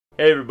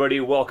Hey everybody,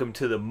 welcome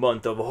to the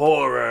month of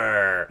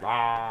horror!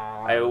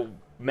 Ah. I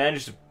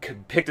managed to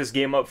pick this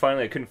game up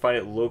finally. I couldn't find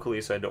it locally,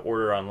 so I had to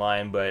order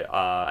online, but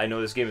I know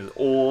this game is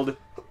old,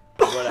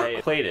 but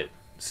I played it.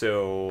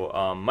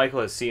 So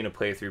Michael has seen a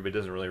playthrough, but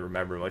doesn't really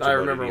remember much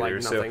about it either.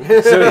 Like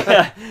nothing. So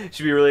yeah,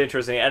 should be really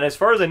interesting. And as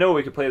far as I know,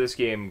 we could play this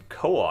game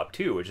co-op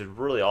too, which is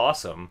really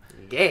awesome.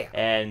 Yeah.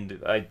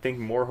 And I think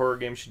more horror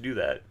games should do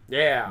that.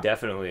 Yeah.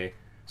 Definitely.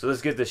 So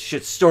let's get this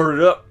shit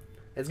started up.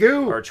 Let's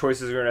go. Our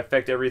choices are going to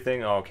affect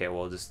everything. Oh, okay,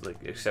 we'll just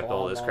like accept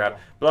all this Blah, crap.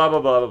 Blah, blah,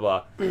 blah, blah,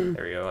 blah.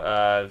 There we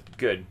go.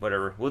 Good,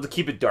 whatever. We'll just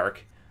keep it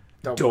dark.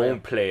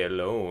 Don't play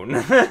alone.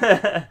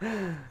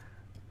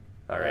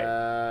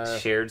 Alright.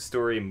 Shared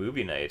story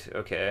movie night.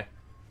 Okay.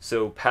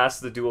 So,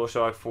 pass the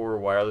DualShock 4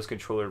 wireless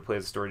controller to play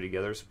the story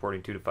together,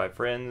 supporting 2 to 5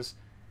 friends.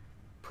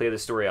 Play the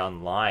story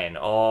online.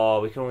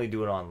 Oh, we can only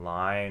do it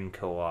online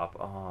co-op.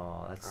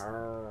 Oh,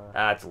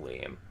 that's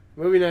lame.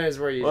 Movie night is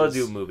where you We'll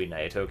do movie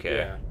night, okay.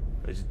 Yeah.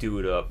 Let's do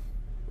it up.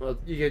 Well,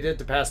 you get it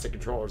to pass the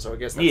controller, so I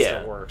guess that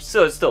Yeah, still works.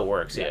 so it still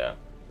works, yeah.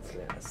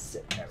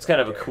 It's kind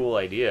of a there. cool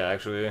idea,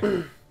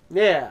 actually.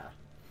 Yeah.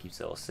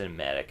 Keeps it all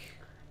cinematic.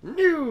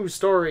 New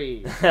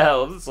story. I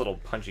love this little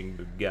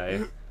punching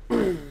guy.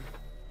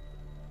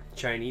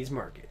 Chinese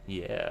market.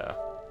 Yeah.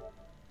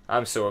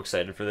 I'm so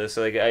excited for this.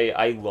 Like,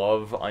 I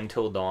love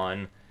Until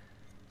Dawn.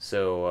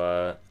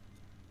 So,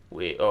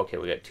 okay,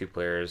 we got 2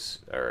 players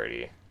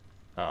already.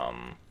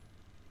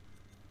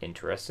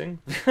 Interesting.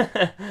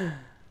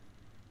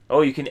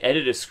 Oh, you can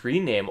edit a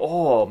screen name.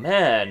 Oh,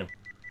 man.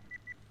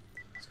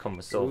 Let's call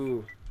myself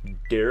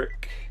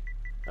Derek.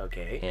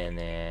 Okay. And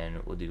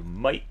then we'll do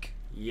Mike.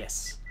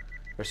 Yes.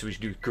 Or should we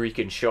do Greke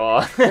and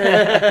Shaw?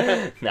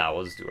 Nah,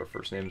 we'll just do our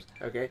first names.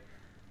 Okay.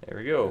 There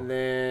we go.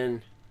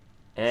 And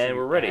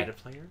we're ready. Add a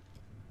player?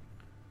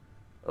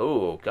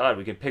 Oh, God,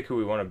 we can pick who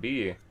we want to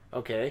be.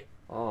 Okay.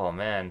 Oh,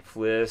 man.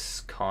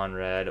 Fliss,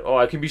 Conrad. Oh,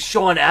 I can be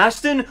Sean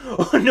Astin?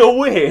 Oh, no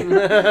way.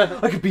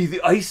 I could be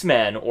the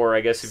Iceman. Or I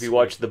guess if you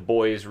watched The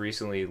Boys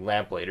recently,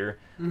 Lamplighter.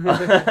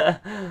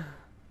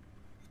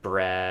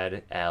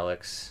 Brad,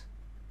 Alex,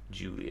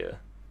 Julia.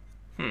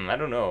 I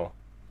don't know.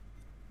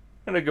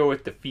 I'm going to go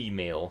with the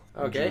female.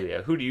 Okay.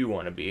 Julia. Who do you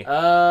want to be?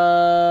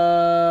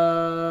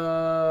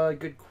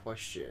 Good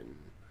question.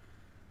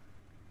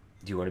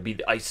 Do you want to be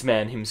the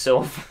Iceman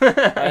himself?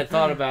 I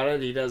thought about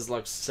it. He does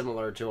look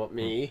similar to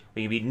me.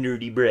 We can be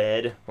Nerdy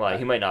Brad. Well,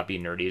 he might not be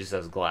nerdy. He just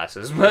has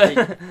glasses. If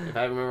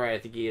I remember right, I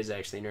think he is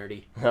actually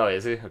nerdy. Oh,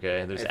 is he?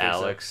 Okay. There's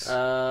Alex.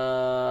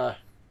 So.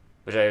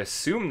 Which I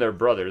assume they're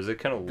brothers. They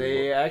kind of.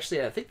 They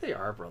actually, I think they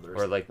are brothers.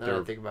 Or like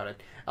they're. Think about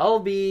it.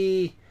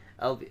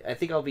 I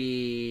think I'll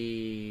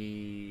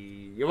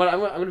be. You know what? I'm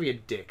gonna be a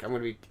dick. I'm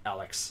gonna be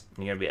Alex.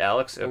 You're gonna be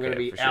Alex. Okay, I'm gonna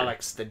be for sure.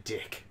 Alex the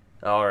dick.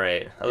 All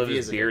right. I love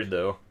his beard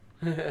though.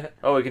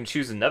 Oh, we can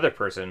choose another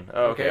person.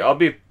 Oh, okay. Okay. I'll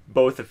be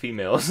both the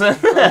females.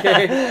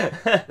 Okay.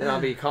 Then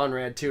I'll be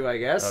Conrad too, I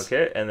guess.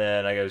 Okay, and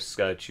then I just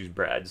gotta choose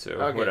Brad.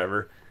 So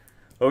whatever.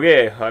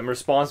 Okay, I'm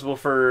responsible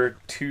for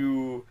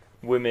 2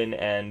 women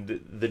and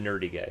the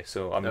nerdy guy.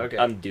 So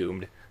I'm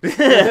doomed.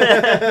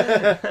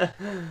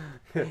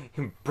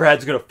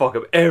 Brad's gonna fuck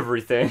up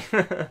everything.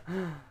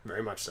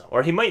 Very much so.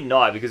 Or he might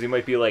not, because he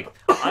might be like,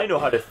 I know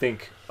how to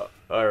think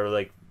or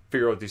like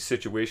figure out these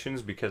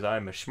situations because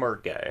I'm a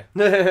smart guy.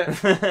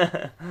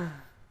 I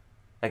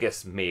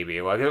guess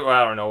maybe. Well,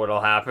 I don't know what'll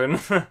happen.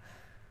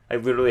 I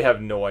literally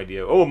have no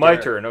idea. Oh, my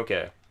turn.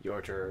 Okay. Your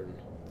turn.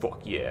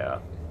 Fuck yeah.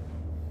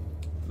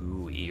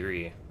 Ooh,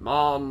 eerie.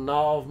 Man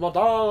of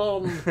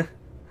Medan.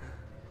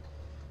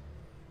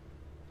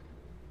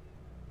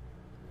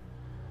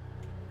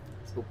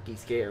 Spooky,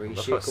 scary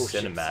Look shit. how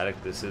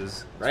cinematic this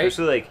is. Right?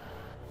 Especially like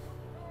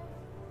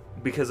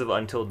because of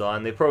Until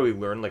Dawn, they probably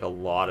learned like a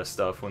lot of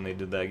stuff when they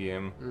did that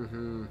game.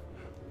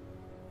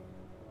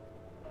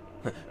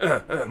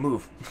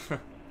 Move.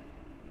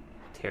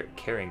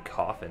 Carrying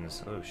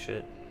coffins. Oh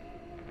shit.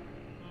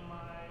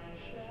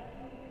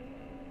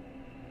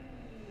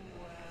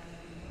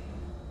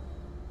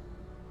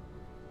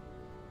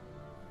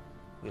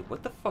 Wait,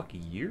 what the fuck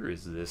year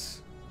is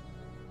this?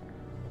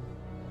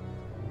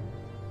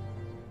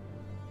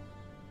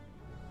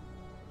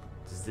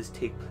 Does this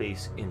take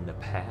place in the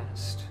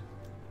past?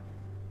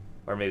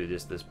 Or maybe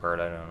just this part,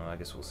 I don't know. I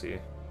guess we'll see.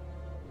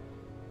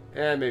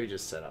 And maybe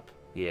just set up.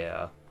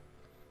 Yeah.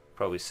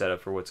 Probably set up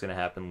for what's gonna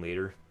happen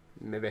later.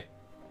 Maybe.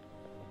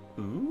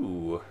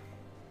 Ooh.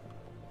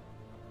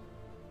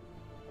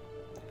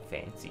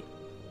 Fancy.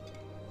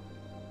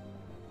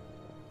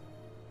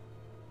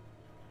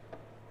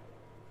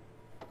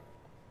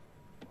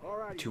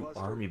 Alrighty, 2 Buster.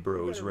 army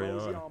bros right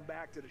Mosey on.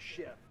 back to the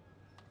ship.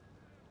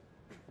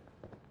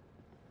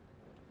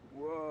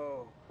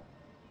 Whoa.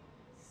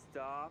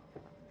 Stop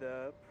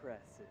the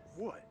presses.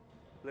 What?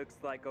 Looks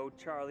like old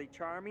Charlie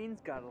Charming's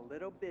got a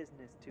little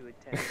business to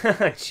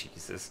attend.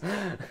 Jesus.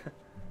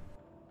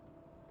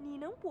 你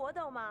能搏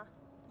斗吗，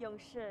勇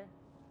士？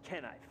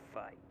 Can I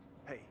fight?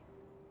 Hey,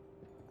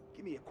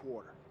 give me a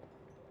quarter.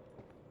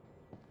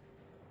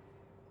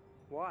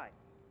 Why?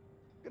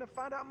 Gonna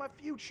find out my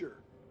future.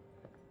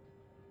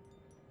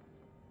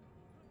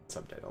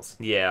 subtitles.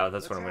 Yeah,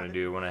 that's what I'm gonna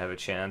do when I have a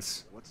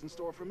chance. What's in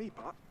store for me,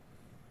 Pop?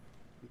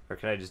 Or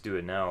can I just do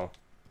it now?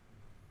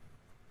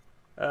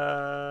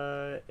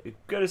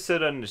 Gotta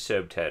set on the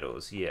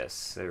subtitles.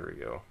 Yes, there we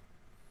go.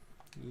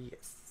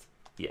 Yes.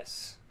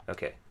 Yes.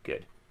 Okay,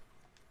 good.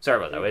 Sorry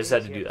about that. I just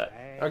had to do that.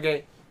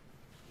 Okay.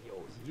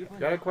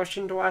 Got a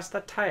question to ask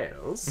the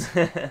titles.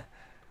 Tell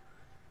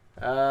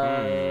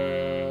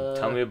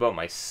me about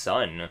my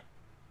son.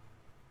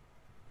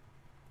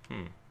 That'd be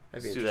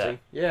Let's do interesting.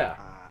 that. Yeah.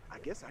 I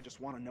guess I just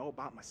want to know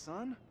about my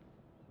son.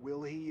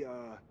 Will he,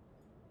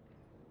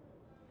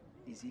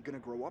 is he gonna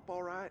grow up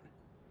all right?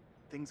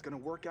 Things gonna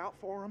work out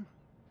for him?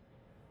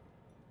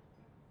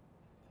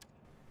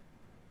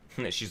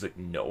 She's like,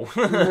 no.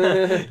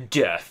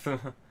 Death.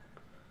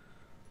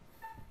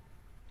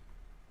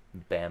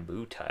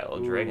 Bamboo tile,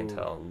 dragon Ooh.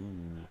 tile.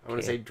 Ooh, I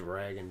want to okay. say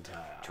dragon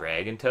tile.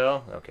 Dragon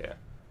tile? Okay.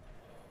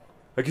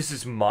 I guess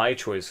it's my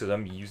choice because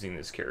I'm using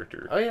this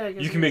character. Oh yeah, I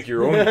guess You it can make is.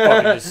 your own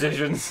fucking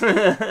decisions.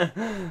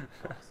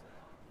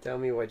 Tell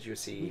me what you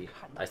see.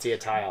 I see a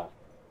tile.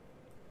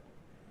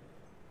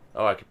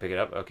 Oh, I can pick it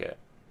up? Okay.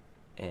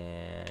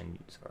 And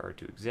use R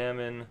to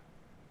examine.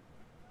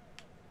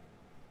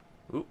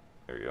 Ooh,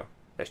 there we go.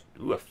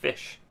 Ooh, a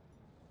fish.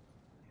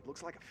 It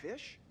looks like a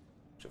fish.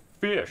 It's a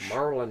fish.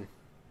 Marlin.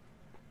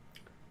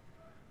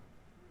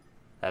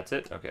 That's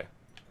it? Okay.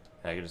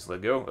 I can just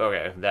let go?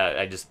 Okay, that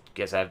I just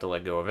guess I have to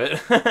let go of it.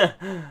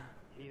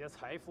 你的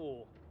财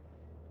富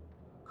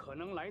可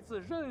能来自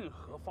任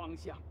何方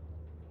向。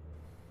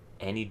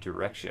 Any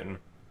direction.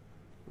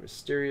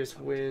 Mysterious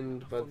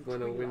wind, but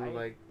when a wind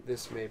like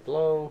this may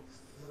blow.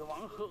 死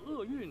亡和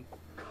厄运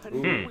肯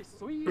定会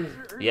随之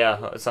而来。 Yeah,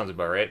 that sounds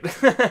about right.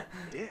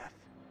 Death.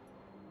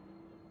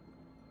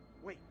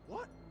 Wait,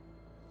 what?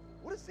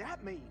 What does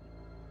that mean?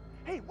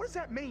 Hey, what does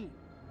that mean?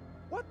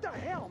 What the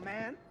hell,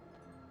 man?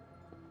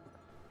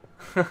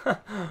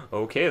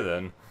 Okay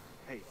then.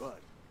 Hey, bud,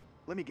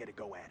 let me get a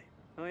go at it.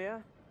 Oh yeah?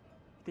 You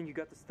think you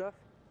got the stuff?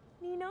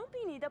 你能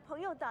比你的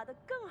朋友打得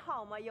更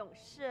好吗，勇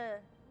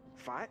士？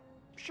 Fight?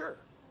 Sure.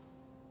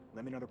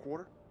 Let me another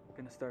quarter.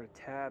 Gonna start a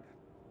tab.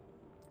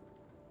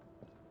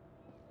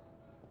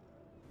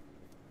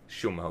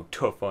 Show me how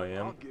tough I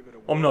I'll am. give it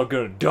a I'm not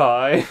gonna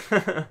die.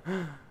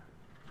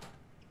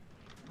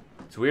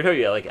 It's weird how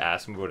you like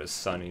ask him about his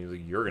son and he's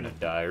like, you're gonna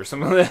die or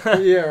something like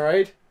that. Yeah,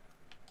 right?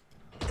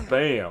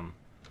 Bam.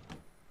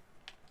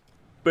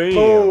 Bam.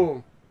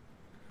 Boom.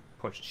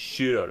 Punch the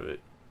shit out of it.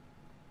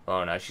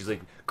 Oh, now she's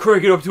like,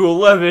 crank it up to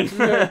 11.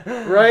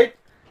 Right?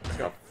 Just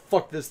gotta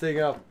fuck this thing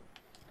up.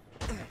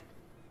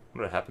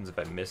 What happens if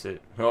I miss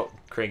it? Oh,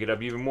 crank it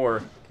up even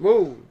more.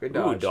 Whoa, good Ooh,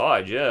 dodge.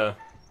 dodge, yeah.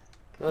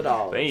 The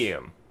dodge.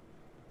 Bam.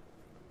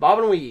 Bob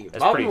and weave.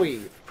 That's Bob pretty, and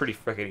weave. pretty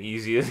freaking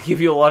easy to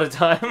give you a lot of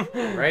time.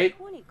 Right?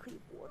 不过你可以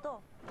搏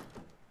斗。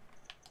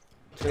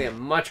 It's gonna get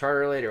much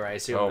harder later, I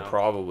assume. Oh, now.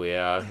 probably,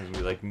 yeah. There's gonna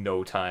be like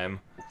no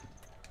time.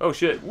 Oh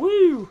shit,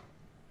 woo!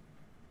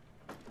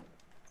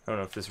 I don't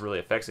know if this really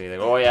affects anything.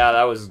 Oh yeah,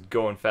 that was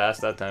going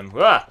fast that time.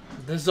 Ah!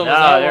 This is almost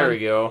Ah, that there one. we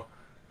go.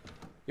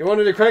 You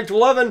wanted to crank to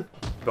 11?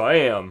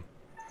 Bam!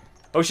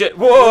 Oh shit!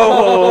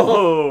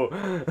 Whoa!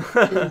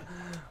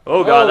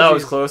 Oh god, Oh, that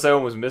was geez. close. I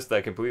almost missed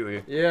that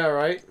completely. Yeah,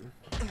 right?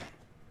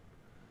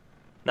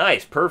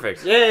 Nice,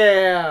 perfect.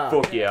 Yeah!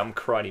 Fuck yeah, I'm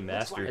karate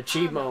master.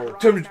 Achievement.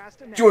 Time to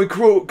join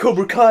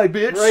Cobra Kai,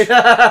 bitch!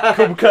 Right?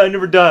 Cobra Kai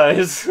never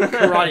dies.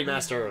 Karate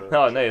master.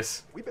 Oh,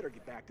 nice. We better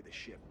get back to the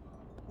ship.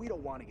 We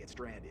don't want to get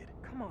stranded.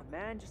 Come on,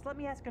 man. Just let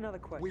me ask another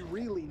question. We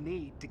really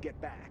need to get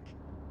back.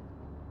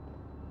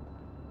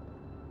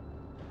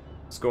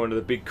 Let's go into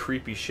the big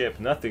creepy ship.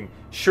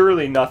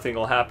 Surely nothing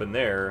will happen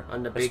there.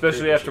 On the big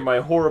Especially creepy after ship. my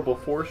horrible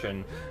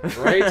fortune.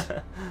 Right?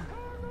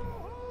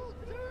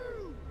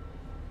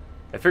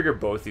 I figure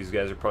both these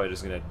guys are probably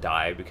just gonna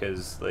die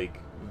because, like,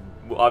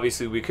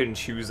 obviously we couldn't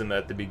choose them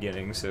at the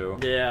beginning, so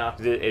Yeah.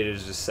 it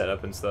is just set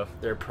up and stuff.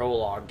 They're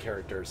prologue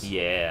characters.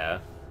 Yeah.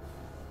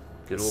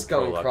 Good old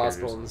Skull and prologue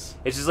characters. crossbones.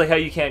 It's just like how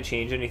you can't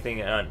change anything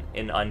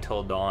in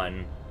Until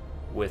Dawn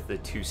with the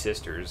two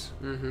sisters.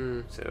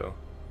 Mm-hmm. So,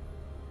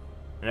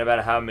 and no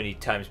matter how many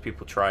times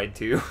people tried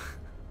to.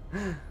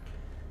 I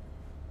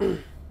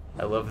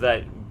love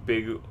that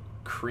big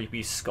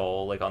creepy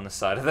skull like on the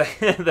side of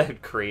that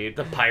that crate.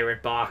 The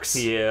pirate box.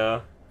 Yeah,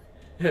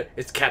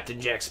 It's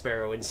Captain Jack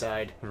Sparrow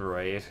inside.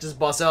 right. Just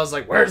busts out, I was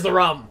like, where's the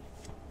rum?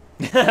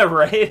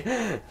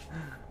 Right.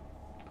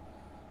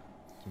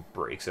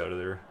 Breaks out of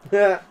there.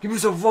 Yeah. Give me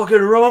some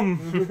fucking rum.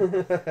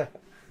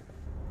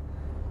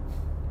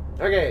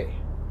 Okay.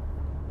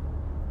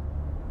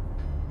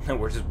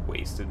 We're just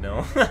wasted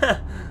now.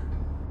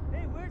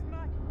 Hey, where's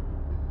my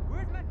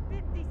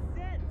 50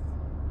 cents?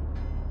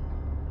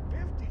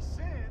 50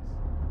 cents?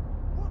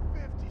 What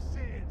 50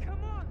 cents?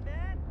 Come on,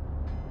 man.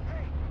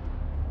 Hey,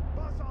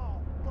 buzz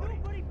off, buddy.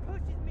 Nobody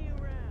pushes me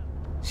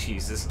around.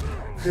 Jesus.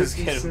 This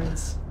 50 kid-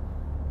 cents.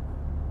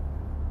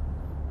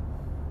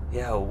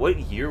 Yeah, what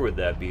year would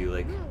that be?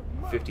 Like,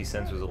 50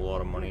 cents was a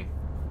lot of money.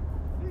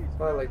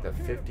 Probably like the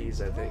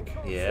 50s, I think.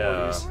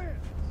 Yeah. 40s.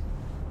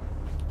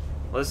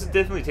 Well, this is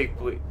definitely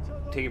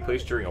taking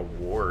place during a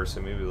war,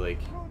 so maybe like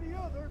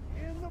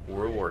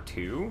World War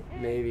II?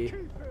 Maybe.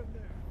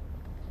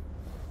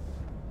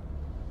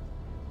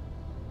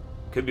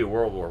 Could be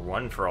World War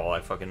One for all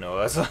I fucking know.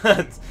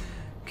 That's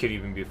could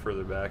even be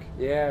further back.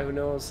 Yeah, who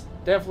knows?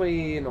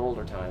 Definitely an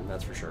older time,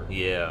 that's for sure.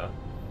 Yeah.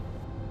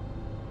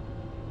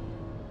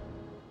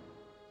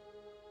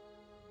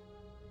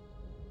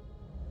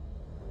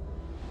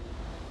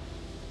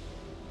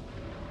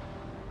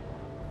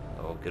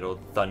 Oh, good old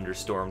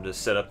thunderstorm to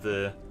set up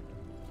the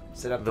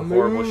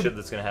horrible mood. shit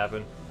that's gonna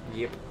happen.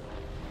 Yep.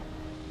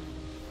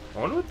 I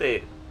wonder what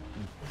they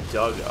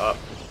dug up.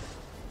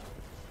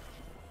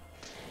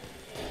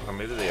 Or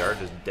maybe they are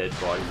just dead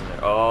bodies in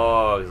there.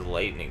 Oh, his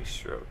lightning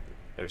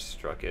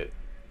struck it.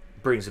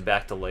 Brings it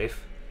back to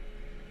life.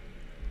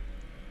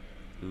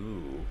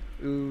 Ooh.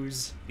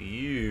 Ooze.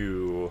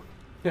 Ew.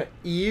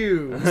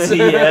 Ooze.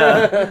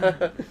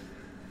 Yeah.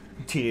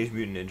 Teenage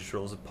Mutant Ninja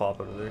Turtles that pop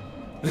out of there.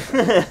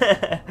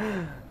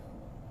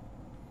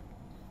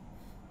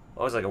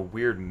 Oh, it's like a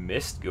weird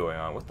mist going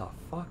on. What the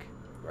fuck?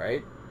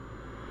 Right?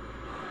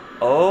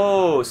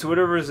 Oh, so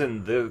whatever's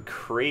in the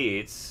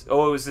crates.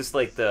 Oh, it was just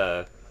like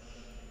the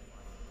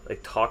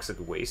toxic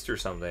waste or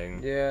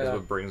something. Yeah. Is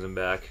what brings them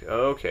back.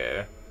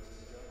 Okay.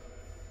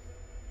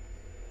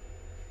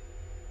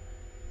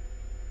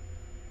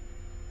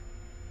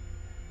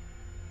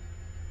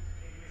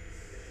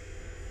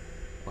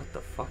 What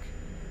the fuck?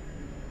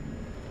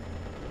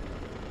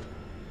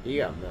 He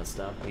got messed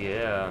up.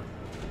 Yeah.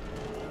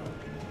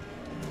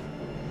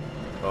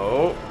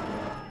 Oh.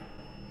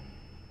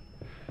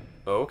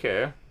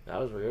 Okay. That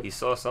was weird. He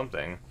saw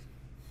something.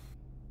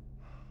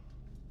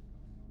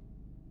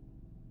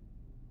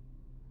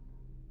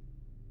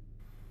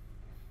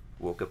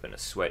 Woke up in a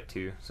sweat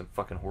too. Some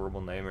fucking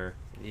horrible nightmare.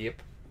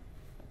 Yep.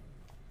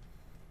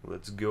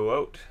 Let's go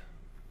out.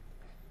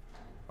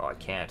 Oh, I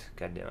can't.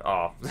 God damn it.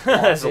 Oh,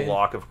 that's a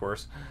lock, of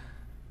course.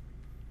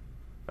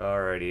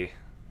 Alrighty.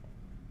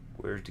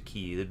 Where's the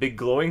key? The big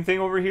glowing thing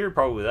over here?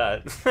 Probably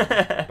that.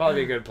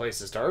 Probably a good place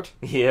to start.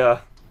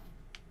 Yeah.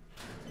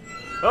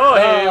 Oh,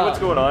 hey, what's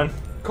going on?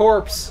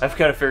 Corpse. I've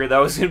kind of figured that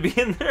was going to be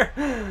in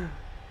there.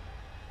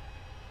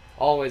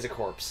 Always a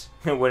corpse.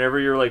 Whenever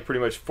you're like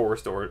pretty much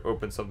forced to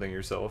open something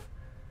yourself.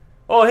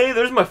 Oh, hey,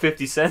 there's my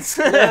 50 cents.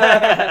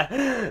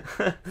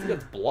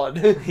 It's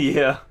blood.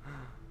 Yeah.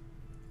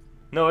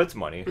 No, it's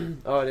money.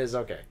 Oh, it is?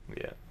 Okay.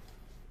 Yeah.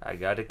 I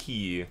got a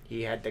key.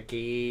 He had the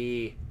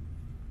key.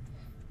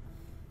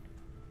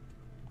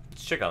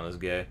 Let's check on this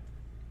guy.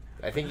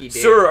 I think he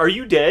did. Sir, are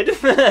you dead?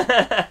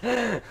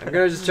 I'm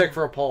gonna just check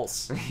for a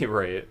pulse. You're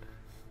right. You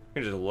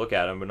can just look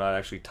at him but not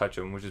actually touch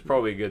him, which is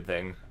probably a good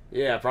thing.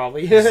 Yeah,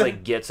 probably. He just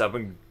like gets up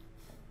and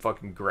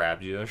fucking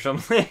grabs you or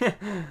something.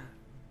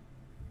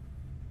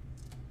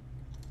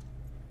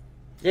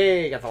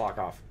 Yay, got the lock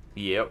off.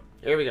 Yep.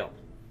 Here we go.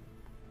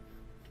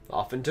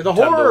 Off into the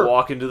Time horror! to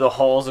walk into the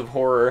halls of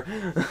horror.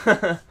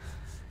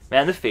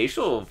 Man, the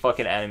facial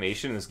fucking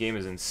animation in this game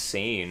is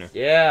insane.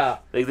 Yeah.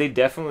 Like, they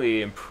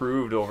definitely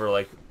improved over,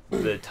 like,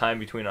 the time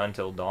between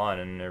Until Dawn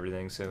and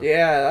everything, so...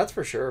 Yeah, that's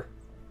for sure.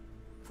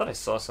 I thought I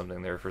saw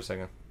something there for a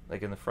second.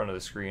 Like, in the front of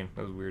the screen.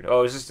 That was weird. Oh,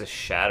 it was just a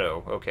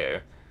shadow.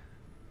 Okay.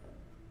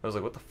 I was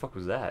like, what the fuck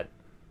was that?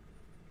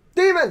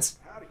 Demons!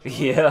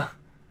 Yeah.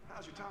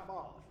 How's your time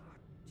off?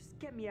 Just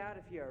get me out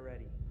of here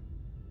already.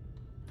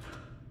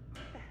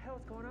 What the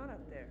hell's going on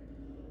up there?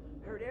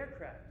 Heard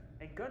aircraft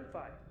and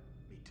gunfire.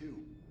 Me too.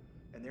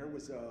 And there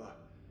was a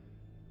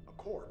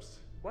corpse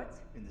What?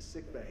 in the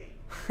sick bay.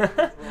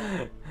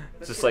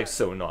 It's just, like,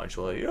 so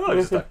nonchalant. Oh,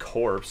 just a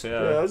corpse, Yeah,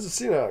 I yeah. was just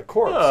seeing a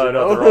corpse. Oh, you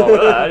know? nothing wrong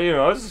with that. You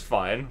know, this is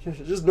fine.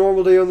 Just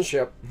normal day on the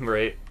ship.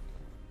 Right.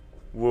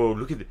 Whoa,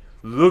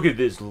 look at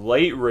this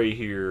light right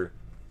here.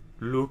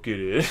 Look at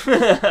it.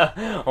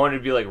 I wanted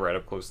to be like right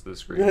up close to the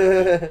screen.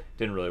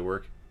 Didn't really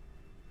work.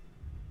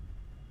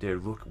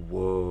 Dude, look.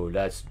 Whoa,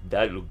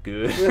 that looked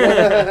good.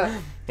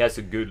 That's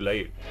a good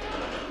light.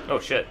 Oh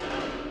shit.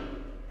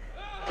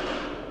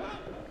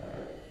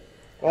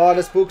 Oh,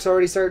 the spook's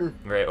already starting.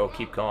 Right. Oh,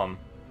 keep calm.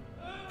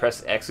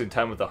 Press X in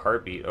time with the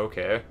heartbeat.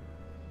 Okay.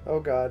 Oh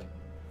god.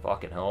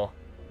 Fucking hell.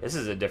 This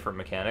is a different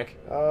mechanic.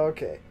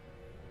 Okay.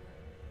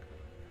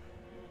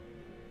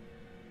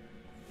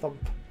 Thump,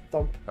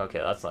 thump, Okay,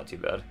 that's not too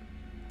bad.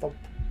 thump,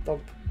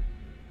 thump.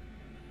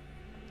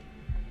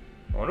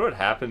 I wonder what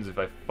happens if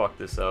I fuck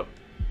this up.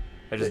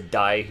 I just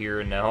die here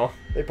and now.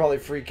 They probably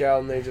freak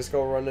out and they just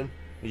go running.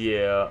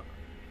 Yeah.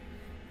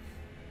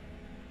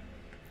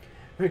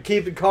 We're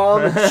keeping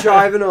calm and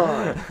shiving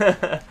on.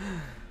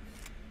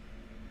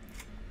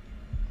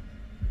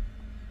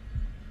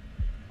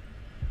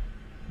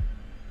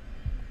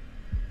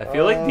 I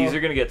feel like these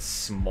are gonna get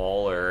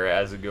smaller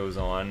as it goes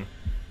on,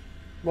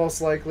 Most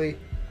likely.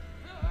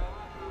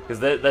 because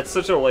that's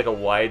such a like a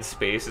wide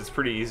space. It's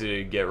pretty easy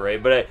to get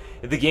right, but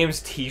the game's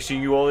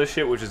teaching you all this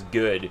shit, which is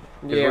good.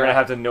 'Cause we're gonna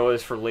have to know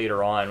this for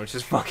later on, which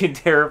is fucking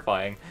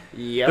terrifying.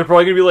 They're Yep.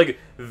 probably gonna be like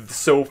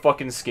so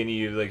fucking skinny,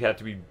 you like have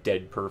to be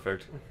dead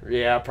perfect.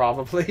 Yeah,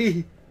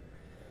 probably.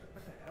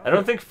 I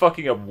don't think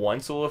fucking up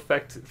once will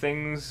affect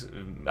things.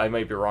 I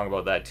might be wrong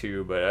about that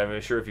too, but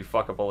I'm sure if you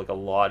fuck up like a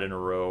lot in a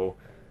row,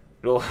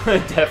 It'll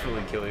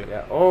definitely kill you.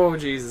 Yeah. Oh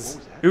Jesus.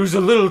 It was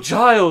a little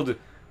child.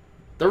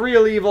 The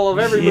real evil of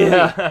every movie.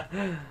 Yeah.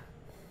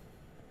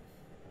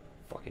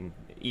 Fucking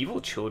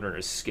evil children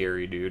are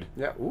scary, dude.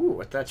 Yeah. Ooh,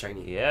 what's that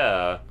shiny?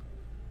 Yeah.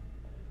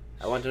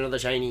 I want another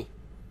shiny.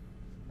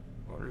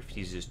 I wonder if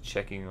he's just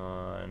checking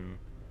on...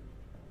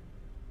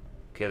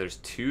 Okay, there's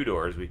 2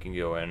 doors we can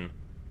go in.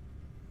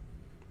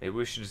 Maybe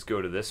we should just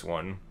go to this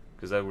one,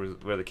 because that was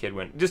where the kid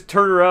went. Just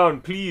turn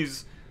around,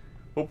 please!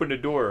 Open the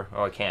door.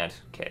 Oh, I can't.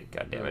 Okay,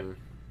 god damn it.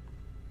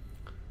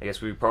 I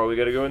guess we probably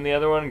gotta go in the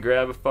other one and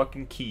grab a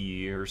fucking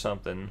key or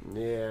something.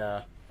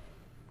 Yeah.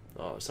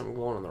 Oh, there's something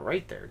going on the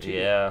right there, too.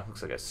 Yeah,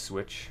 looks like a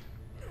switch.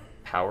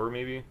 Power,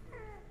 maybe?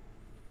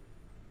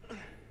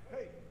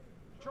 Hey,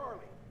 Charlie.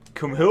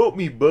 Come help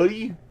me,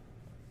 buddy!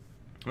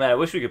 Man, I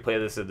wish we could play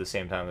this at the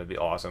same time. That'd be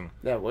awesome.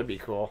 That would be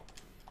cool.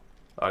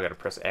 Oh, I gotta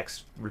press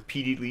X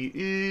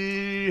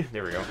repeatedly.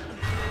 There we go.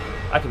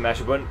 I can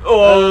mash a button.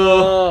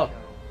 Oh!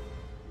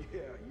 Yeah,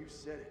 you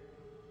said it.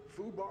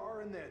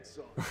 Fubar and then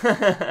some.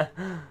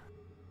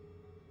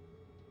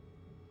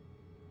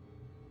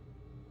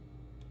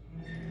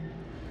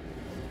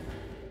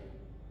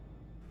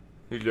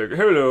 He's like,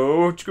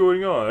 hello, what's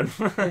going on?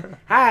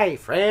 Hi,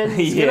 friends.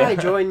 Yeah. Can I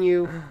join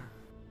you?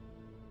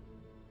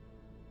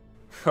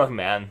 Oh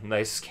man,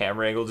 nice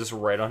camera angle just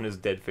right on his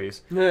dead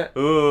face. Yeah.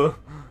 Ugh.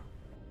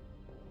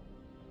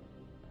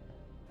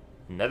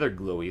 Another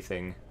glowy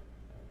thing.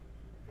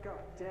 God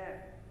damn.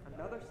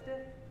 Another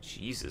stick?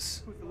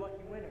 Jesus. Who's the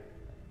lucky winner?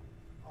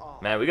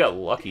 Man, we got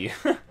lucky.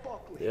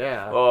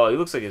 Yeah. Oh, he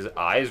looks like his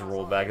eyes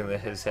rolled back into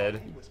his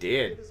head.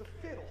 Did.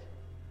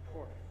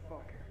 Poor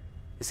fucker.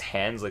 His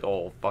hands like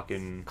all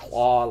fucking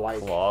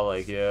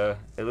Claw-like. yeah.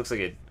 It looks like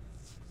a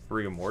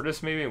rigor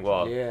mortis maybe?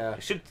 Well, Yeah.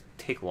 it should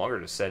take longer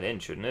to set in,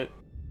 shouldn't it?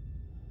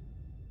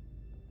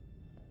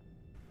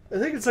 I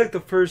think it's like the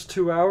first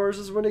 2 hours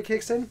is when it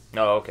kicks in.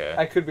 Oh, okay.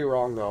 I could be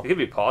wrong, though. It could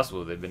be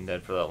possible they've been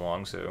dead for that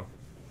long, so.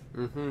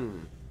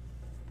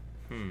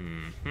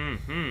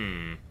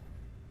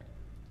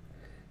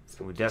 So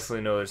we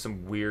definitely know there's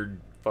some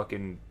weird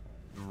fucking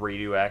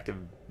radioactive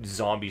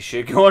zombie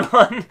shit going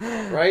on.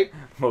 Right?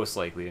 Most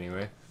likely,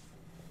 anyway.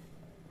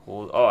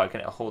 Oh, I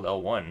can hold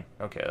L1.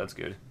 Okay, that's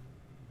good.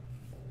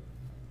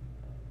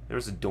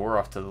 There's a door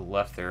off to the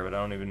left there, but I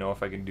don't even know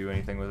if I can do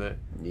anything with it.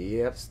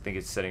 Yep. I think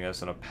it's setting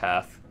us on a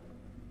path.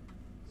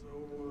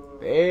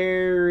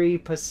 Very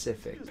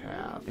Pacific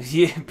path.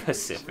 Yeah,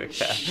 Pacific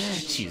path.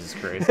 Jesus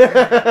Christ. Talk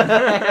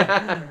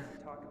about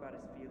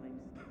his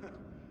feelings.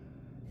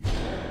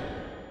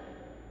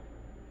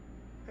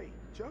 Hey,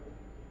 Chuck.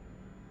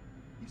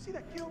 You see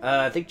that kill?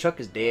 I think Chuck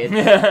is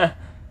dead.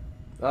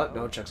 Oh,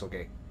 no, Chuck's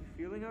okay.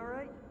 You feeling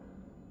alright?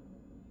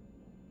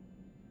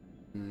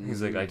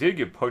 He's like, I did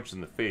get punched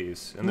in the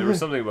face, and there was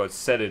something about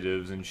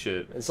sedatives and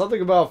shit. And something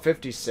about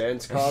 50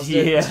 cents caused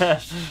it. Yeah.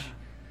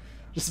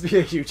 Just be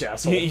a huge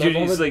asshole.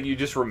 You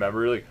just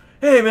remember, like,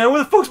 hey man,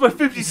 where the fuck's my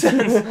 50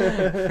 cents?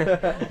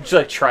 Just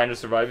like trying to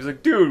survive. He's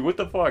like, dude, what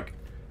the fuck?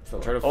 Still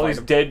trying to All find these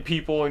him. dead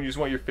people, and you just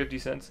want your 50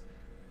 cents?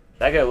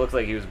 That guy looked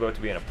like he was about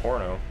to be in a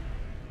porno.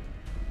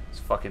 His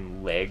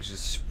fucking legs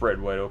just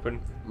spread wide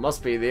open.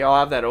 Must be. They all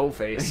have that O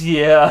face.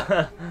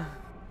 Yeah.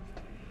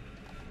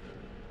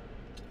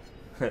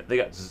 They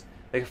got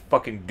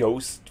fucking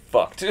ghost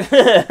fucked.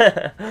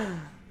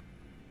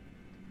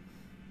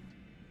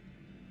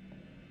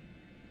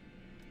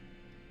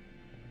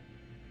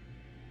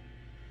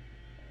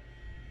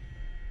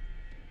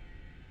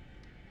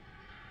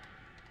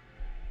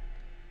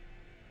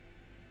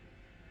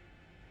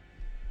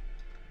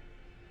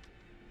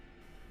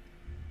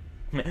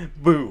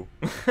 Boo.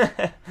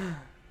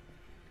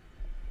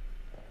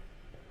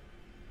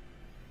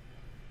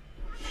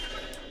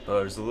 Oh,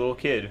 there's a little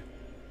kid.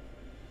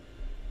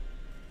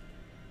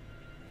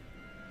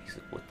 He's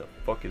like, what the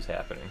fuck is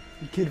happening?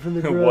 The kid from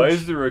the garage. Why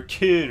is there a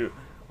kid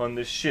on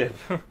this ship?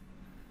 Hey,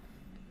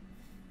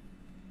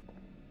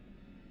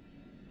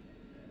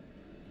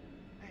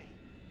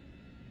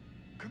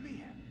 come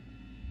here.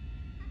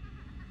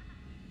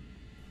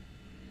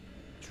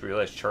 Just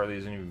realized Charlie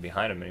isn't even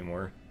behind him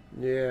anymore.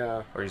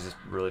 Yeah. Or he's just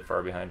really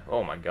far behind.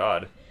 Oh my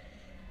god.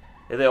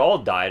 Yeah, they all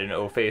died in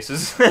O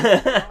faces.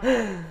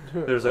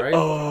 There's like, Right?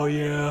 oh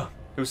yeah,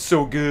 it was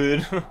so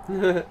good.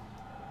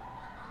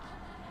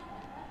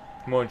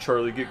 Come on,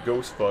 Charlie, get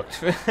ghost fucked.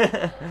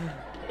 I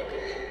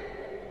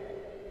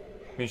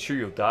mean, sure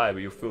you'll die,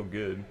 but you'll feel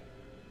good.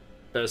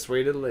 Best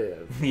way to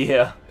live.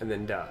 Yeah. And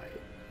then die.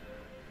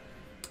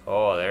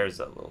 Oh, there's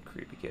that little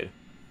creepy kid.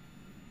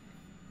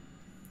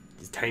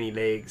 His tiny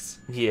legs.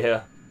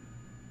 Yeah.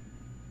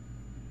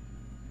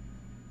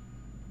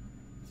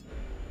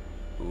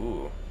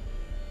 Ooh.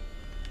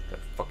 Got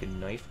a fucking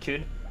knife,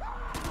 kid.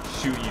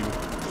 Shoot you.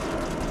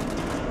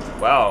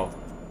 Wow.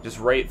 Just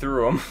right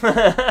through him.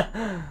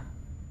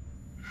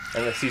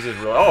 Unless he just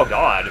really... Oh,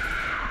 God.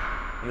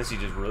 Unless he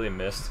just really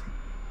missed.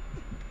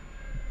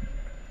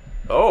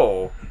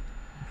 Oh.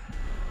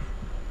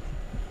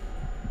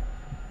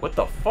 What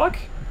the fuck?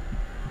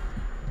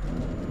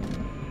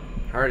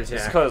 Heart This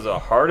attack. caused a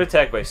heart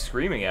attack by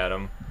screaming at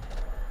him.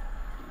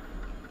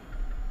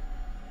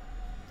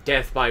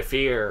 Death by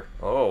fear.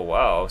 Oh,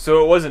 wow.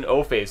 So it wasn't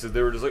O-faces.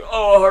 They were just like,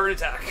 oh, heart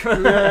attack.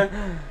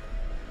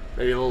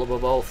 Maybe a little bit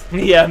of both.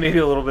 Yeah, maybe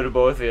a little bit of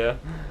both, yeah.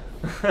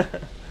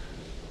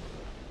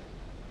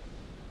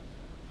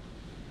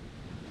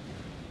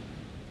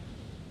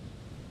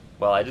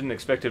 Well, I didn't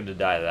expect him to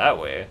die that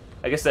way.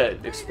 I guess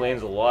that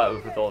explains a lot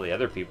with all the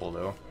other people,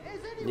 though. Is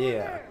anyone Yeah.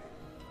 there?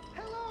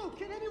 Hello,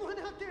 can anyone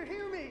out there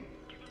hear me?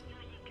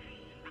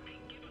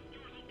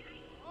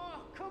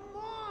 Oh, come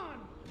on!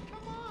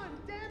 Come on,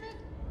 damn it!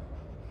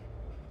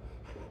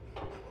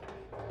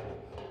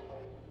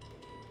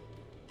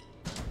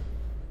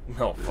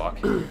 Oh, fuck.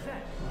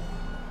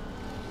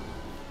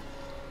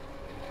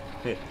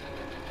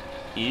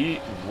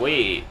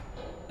 Wait.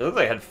 It looked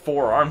like it had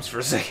 4 arms for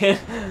a second.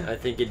 I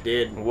think it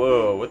did.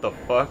 Whoa, what the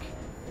fuck?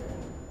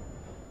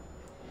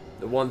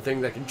 The one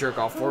thing that can jerk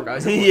off 4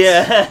 guys at once.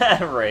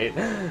 Yeah, right.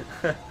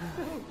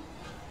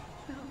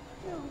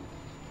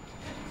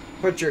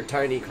 Put your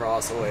tiny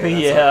cross away.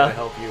 That's Yeah. not gonna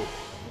help you.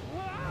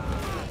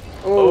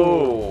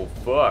 Oh,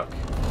 fuck.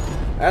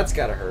 That's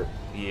gotta hurt.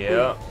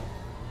 Yeah.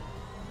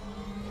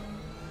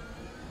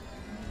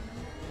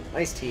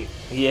 Nice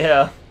teeth.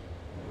 Yeah.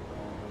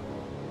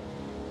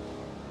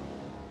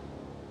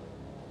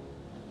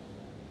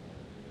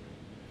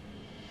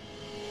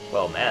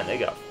 Well, man, they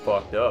got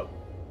fucked up.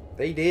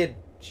 They did.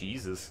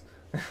 Jesus.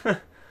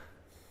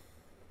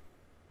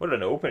 What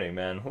an opening,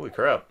 man. Holy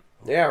crap.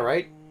 Yeah,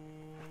 right?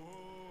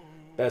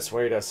 Best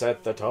way to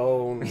set the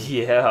tone.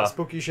 Yeah.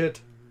 Spooky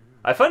shit.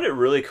 I find it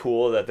really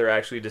cool that they're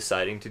actually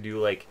deciding to do,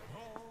 like,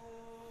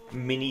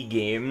 mini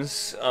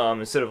games,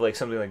 instead of, like,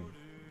 something, like,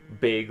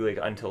 big, like,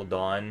 Until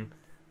Dawn.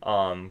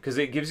 Because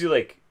it gives you,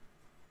 like,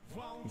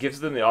 gives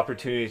them the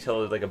opportunity to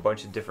tell, like, a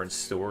bunch of different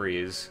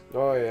stories.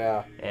 Oh,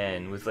 yeah.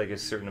 And with, like, a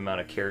certain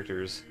amount of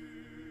characters.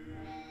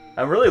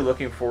 I'm really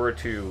looking forward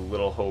to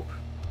Little Hope,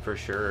 for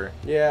sure.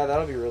 Yeah,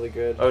 that'll be really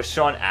good. Oh,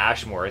 Sean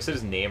Ashmore. I said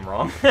his name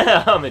wrong.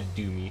 I'm a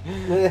doomy.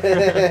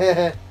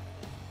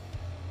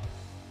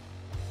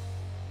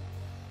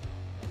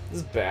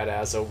 This is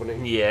badass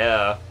opening.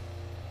 Yeah.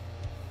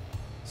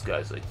 This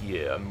guy's like,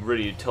 yeah, I'm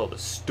ready to tell the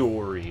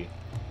story.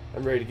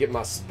 I'm ready to get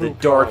my The spook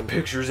Dark on.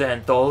 Pictures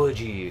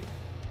Anthology.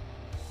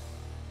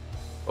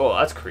 Oh,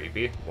 that's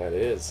creepy. That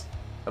is.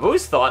 I've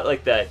always thought,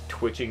 like, that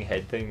twitching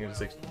head thing is,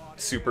 like,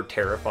 super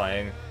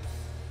terrifying.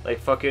 Like,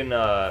 fucking,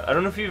 I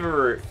don't know if you've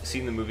ever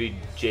seen the movie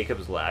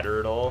Jacob's Ladder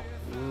at all.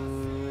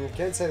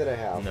 Can't say that I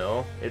have.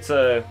 No. It's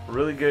a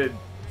really good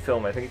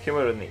film. I think it came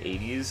out in the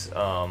 80s,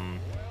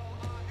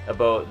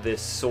 about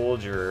this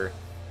soldier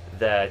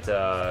that,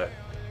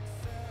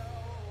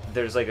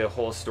 there's, like, a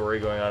whole story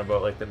going on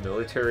about, like, the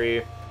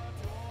military,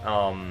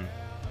 and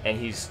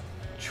he's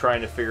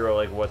trying to figure out,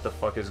 like, what the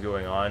fuck is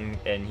going on,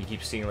 and he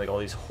keeps seeing, like, all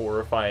these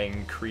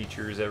horrifying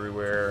creatures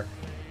everywhere.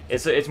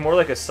 It's more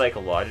like a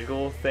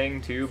psychological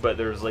thing, too, but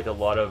there's, like, a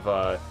lot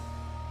of,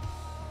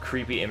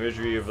 creepy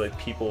imagery of, like,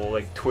 people,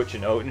 like,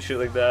 twitching out and shit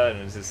like that,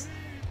 and it's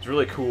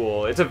really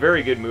cool. It's a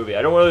very good movie.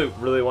 I don't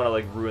really want to,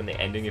 like, ruin the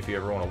ending if you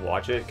ever want to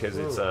watch it, because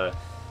it's, got,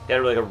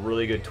 like, a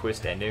really good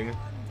twist ending,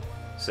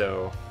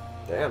 so...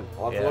 Damn,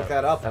 I'll have Yeah. to look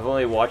that up. I've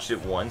only watched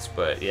it once,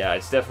 but yeah,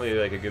 it's definitely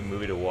like a good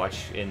movie to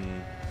watch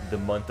in the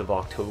month of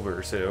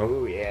October, so...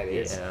 Oh, yeah, it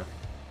is. Yeah.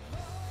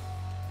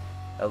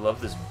 I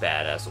love this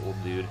badass old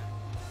dude.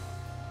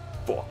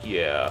 Fuck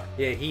yeah.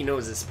 Yeah, he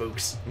knows his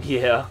spooks.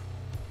 Yeah.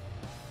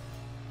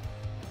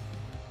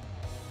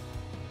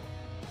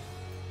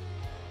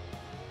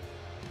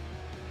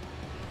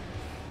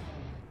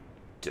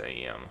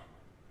 Damn.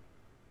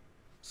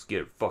 Let's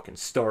get it fucking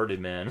started,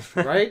 man.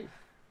 Right?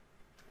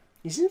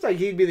 He seems like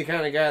he'd be the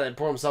kind of guy that'd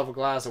pour himself a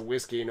glass of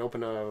whiskey and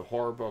open a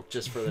horror book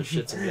just for the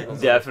shits and giggles.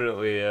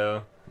 Definitely, yeah.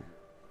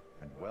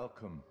 And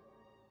welcome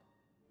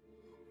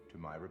to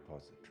my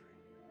repository.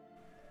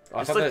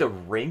 I It's thought like that- the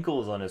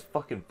wrinkles on his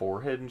fucking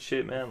forehead and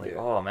shit, man. Like, Yeah.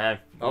 oh, man.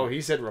 Oh,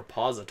 he said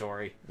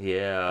repository. I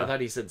Yeah.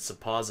 thought he said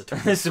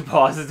suppository.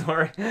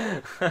 Suppository.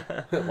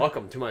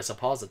 Welcome to my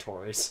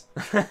suppositories.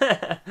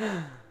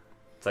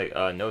 It's like,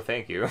 no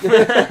thank you.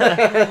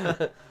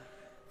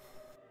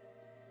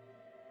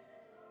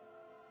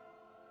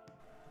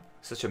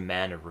 Such a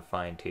man of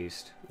refined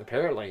taste.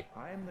 Apparently.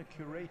 I am the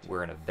curator.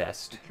 Wearing a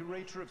vest. The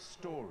curator of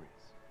stories.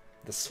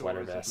 The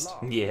sweater Stories vest.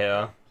 of love,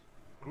 Yeah.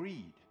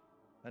 greed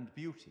and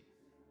beauty,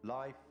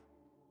 life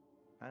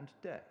and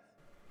death.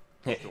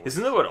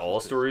 Isn't that what all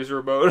stories are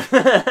about?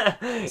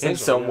 In Essentially,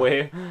 some yeah.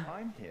 way.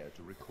 I'm here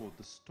to record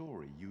the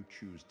story you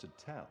choose to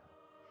tell.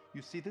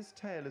 You see, this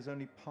tale is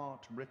only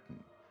part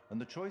written, and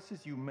the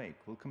choices you make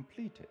will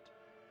complete it,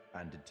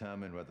 and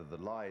determine whether the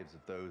lives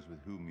of those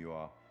with whom you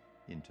are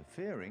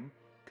interfering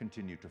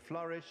continue to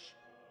flourish,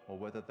 or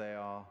whether they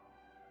are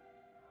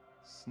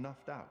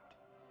snuffed out.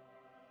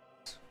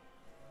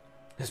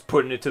 Just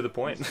putting it to the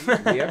point. We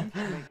Yep. each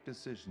make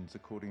decisions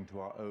according to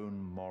our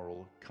own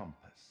moral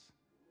compass.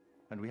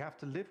 And we have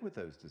to live with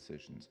those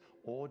decisions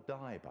or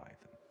die by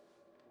them.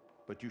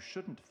 But you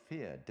shouldn't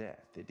fear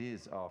death. It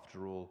is,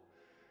 after all,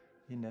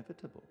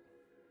 inevitable.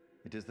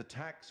 It is the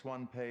tax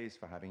one pays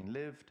for having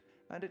lived,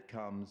 and it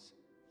comes,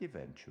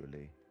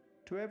 eventually,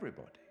 to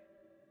everybody.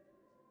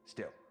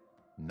 Still,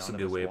 That's a none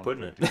good of us way of want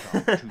putting for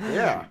it. to come too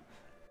Yeah. soon,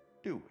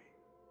 do we?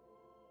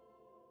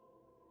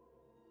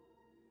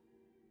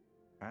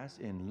 As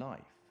in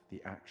life,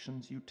 the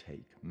actions you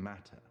take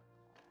matter.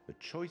 The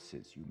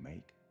choices you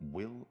make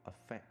will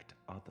affect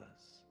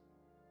others.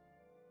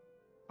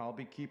 I'll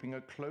be keeping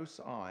a close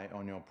eye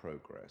on your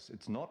progress.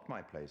 It's not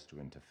my place to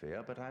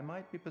interfere, but I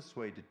might be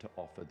persuaded to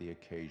offer the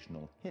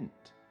occasional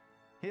hint.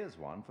 Here's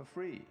one for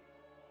free.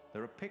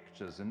 There are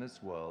pictures in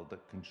this world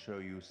that can show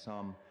you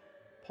some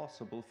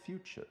possible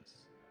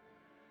futures.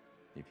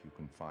 If you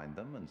can find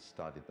them and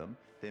study them,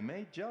 they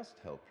may just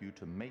help you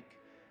to make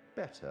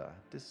better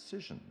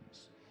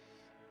decisions.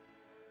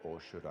 Or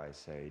should I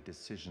say,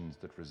 decisions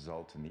that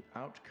result in the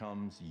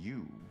outcomes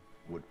you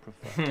would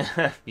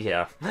prefer.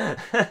 Yeah.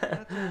 That's all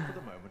for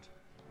the moment.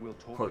 We'll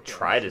talk We'll again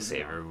try to soon save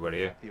enough.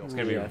 everybody. At the It's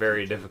gonna be Yeah.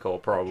 very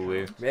difficult,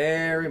 probably.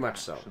 Very much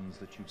so. actions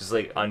that you Just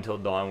like take. Until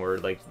Dawn, where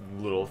like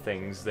little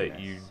things that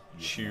you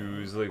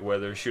choose, like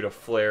whether shoot a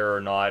flare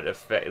or not,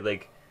 affect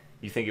like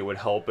you think it would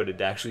help, but it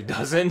actually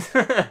doesn't.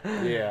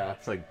 Yeah.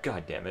 It's like,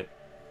 god damn it.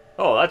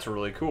 Oh, that's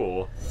really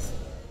cool.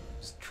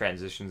 Just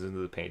transitions into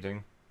the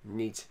painting.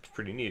 Neat. It's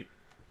pretty neat.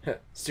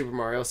 Super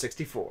Mario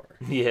 64.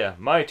 Yeah,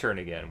 my turn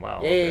again. Wow.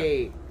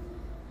 Okay. Yay!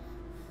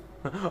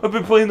 I've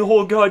been playing the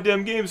whole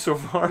goddamn game so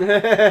far.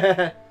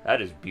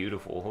 That is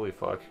beautiful. Holy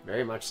fuck.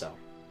 Very much so.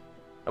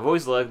 I've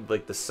always loved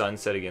like the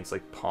sunset against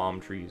like palm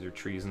trees or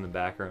trees in the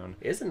background.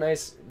 It's a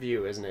nice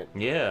view, isn't it?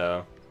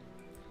 Yeah.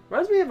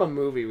 Reminds me of a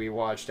movie we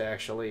watched,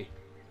 actually.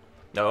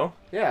 No?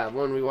 Yeah,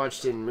 one we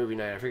watched in movie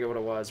night. I forget what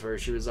it was, where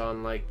she was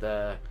on like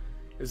the...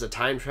 It was a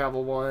time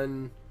travel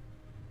one,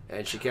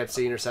 and she kept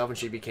seeing herself and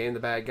she became the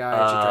bad guy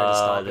and she tried to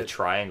stop The it.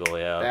 triangle,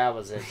 yeah. That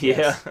was it. Yeah.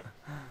 Yes.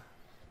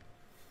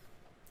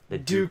 The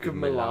Duke of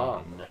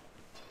Milan.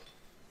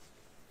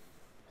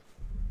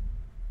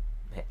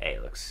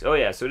 Alex. Oh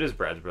yeah, so it is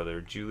Brad's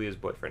brother, Julia's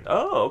boyfriend.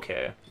 Oh,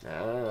 okay.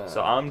 Ah.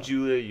 So I'm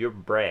Julia, you're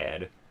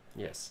Brad.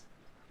 Yes.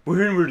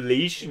 We're in a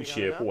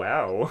relationship.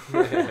 Wow.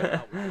 We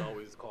can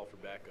always call for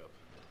backup.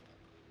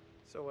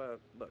 So,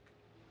 look.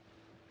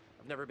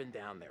 I've never been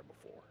down there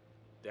before.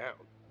 Down.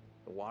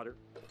 The water.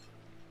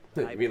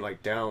 You mean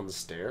like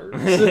downstairs?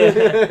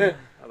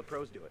 How the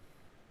pros do it.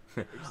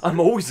 I'm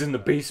always in the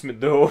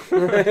basement though.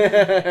 Serious,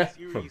 A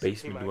you came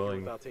basement out here dwelling.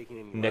 without taking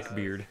any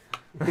Neckbeard.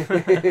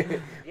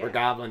 We're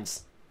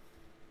goblins.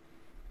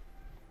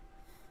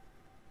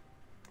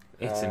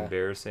 It's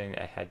embarrassing.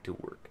 I had to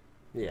work.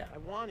 Yeah. I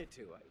wanted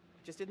to. I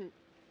just didn't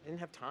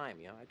have time,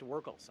 you know. I had to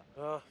work all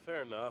summer.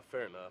 Fair enough,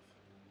 fair enough.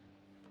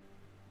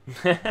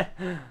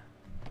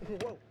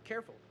 Whoa,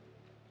 careful.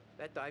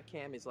 That dive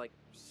cam is like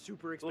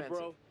super Look, expensive.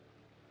 bro,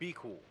 be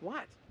cool.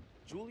 What?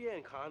 Julia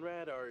and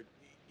Conrad are,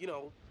 you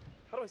know,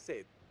 how do I say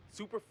it?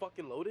 Super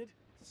fucking loaded.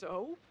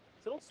 So?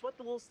 So don't sweat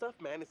the little stuff,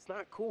 man. It's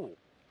not cool.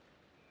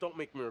 Don't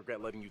make me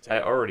regret letting you take I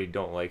it. already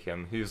don't like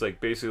him. He's like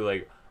basically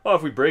like, oh,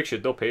 if we break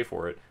shit, they'll pay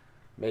for it.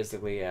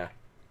 Basically, yeah.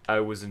 I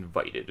was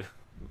invited.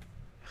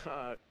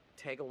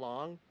 Tag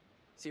along?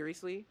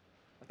 Seriously?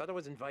 I thought I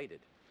was invited.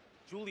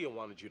 Julia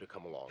wanted you to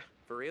come along.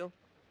 For real?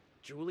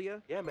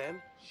 Julia? Yeah,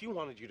 man. She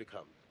wanted you to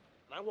come.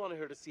 And I wanted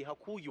her to see how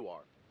cool you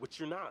are, which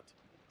you're not.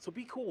 So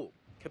be cool.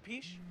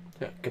 Capiche?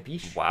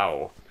 Capiche?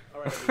 Wow.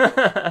 All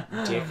right,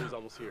 Dick. Dick.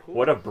 Almost here.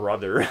 What a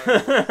brother.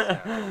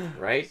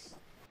 Right?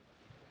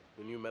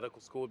 We knew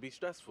medical school would be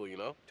stressful, you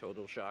know?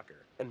 Total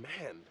shocker. And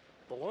man,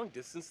 the long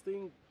distance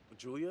thing with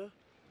Julia,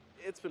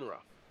 it's been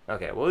rough.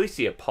 Okay, well at least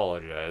he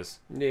apologized.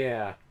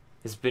 Yeah.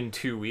 It's been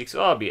 2 weeks.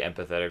 Oh, I'll be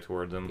empathetic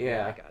towards him.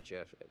 Yeah. I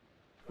gotcha.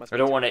 I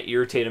don't want to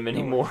irritate him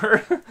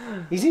anymore.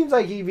 He seems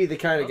like he'd be the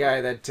kind of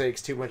guy that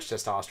takes too much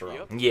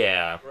testosterone. Yep.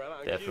 Yeah, Right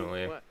on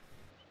definitely. cue. What?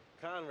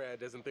 Conrad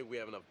doesn't think we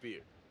have enough beer.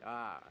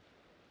 Ah.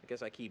 I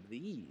guess I keep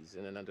these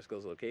in an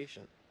undisclosed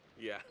location.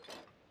 Yeah.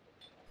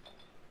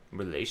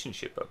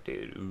 Relationship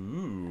updated.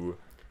 Ooh.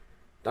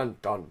 Dun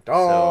dun So,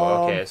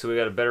 dun. okay, so we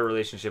got a better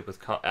relationship with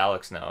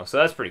Alex now. So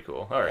that's pretty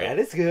cool. All right. That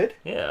is good.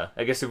 Yeah,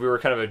 I guess if we were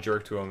kind of a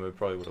jerk to him, it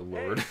probably would have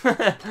lowered.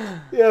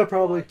 Yeah,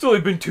 probably. It's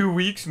only been 2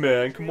 weeks,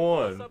 man. Come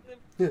on. Something?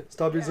 Yeah,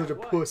 stop being Yeah, such a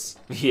what? puss.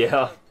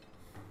 Yeah.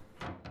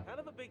 Kind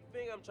of a big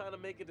thing I'm trying to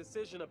make a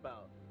decision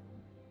about.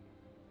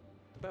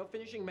 About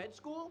finishing med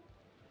school?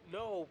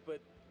 No, but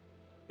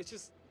it's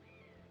just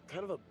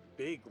kind of a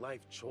big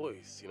life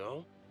choice, you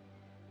know?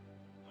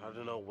 I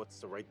don't know what's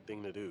the right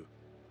thing to do.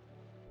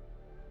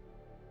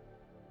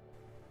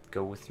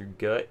 Go with your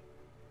gut.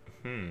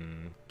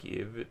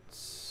 Give it.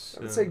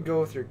 I would say go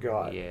with your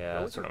gut. Yeah, Go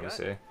that's with what I'm your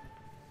gonna say.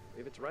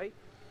 If it's right.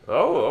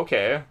 Oh,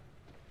 okay.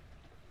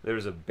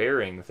 There's a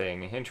bearing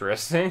thing.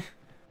 Interesting.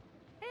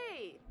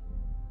 Hey,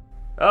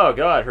 Oh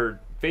god, her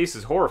face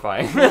is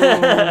horrifying.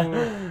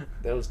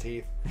 Those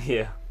teeth.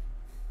 Yeah.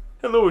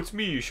 Hello, it's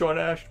me, Sean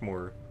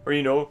Ashmore. Or,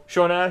 you know,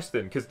 Sean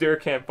Ashton, because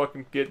Derek can't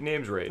fucking get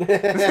names right.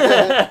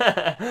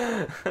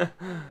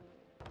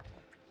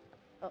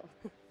 Oh,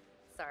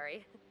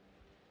 sorry.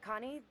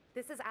 Connie,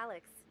 this is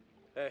Alex.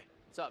 Hey,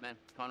 What's up, man?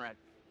 Conrad.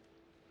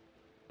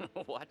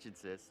 Watch it,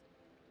 sis.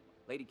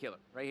 Lady killer,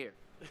 right here.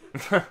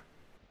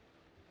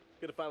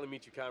 good to finally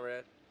meet you,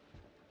 Conrad.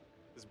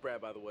 This is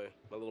Brad, by the way,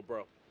 my little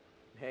bro.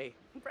 Hey.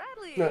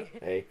 Bradley!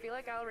 Hey. I feel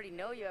like I already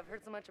know you. I've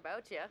heard so much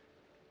about you.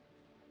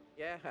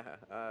 Yeah,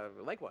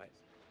 likewise.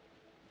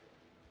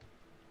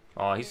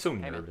 Oh, he's so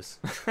nervous.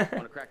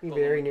 Wanna crack the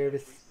Very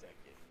nervous. That's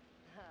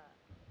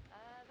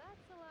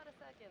a lot of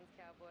seconds,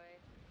 cowboy.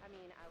 I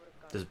mean, I would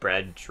have gone... Does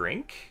Brad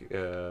drink?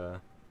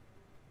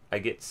 I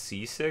get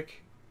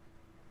seasick?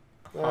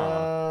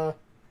 Huh.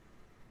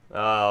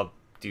 I'll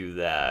do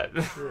that.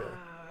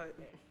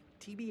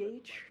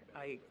 TBH,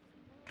 I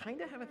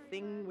kind of have a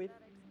thing with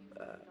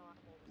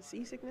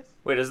seasickness.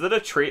 Wait, is that a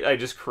trait I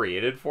just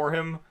created for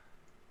him?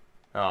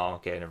 Oh,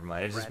 okay, never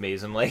mind. It just made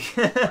him like...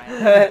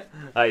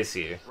 I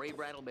see. Ray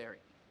Brattleberry.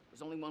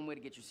 There's only one way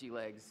to get your sea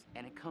legs,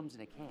 and it comes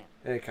in a can.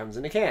 And it comes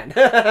in a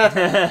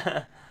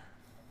can.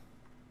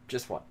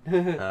 Just one.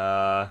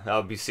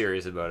 I'll be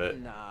serious about it.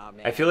 Nah,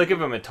 man. I feel like if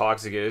I'm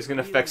intoxicated, it's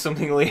gonna affect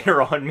something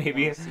later on,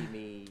 maybe. See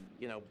me,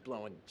 you know,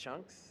 blowing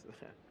chunks.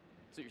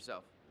 Suit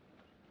yourself.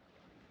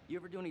 You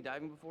ever do any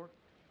diving before?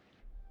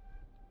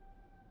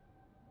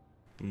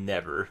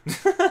 Never.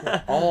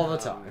 All the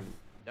time.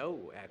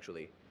 No,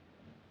 actually.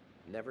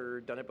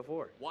 Never done it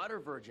before. Water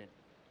virgin.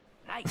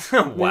 Nice.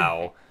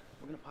 Wow.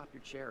 We're gonna pop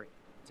your cherry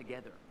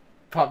together.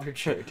 Pop your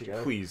cherry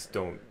together. Please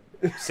don't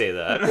say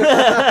that.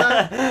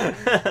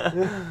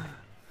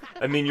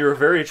 I mean, you're a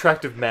very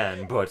attractive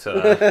man, but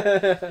Oh,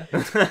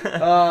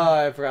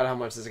 I forgot how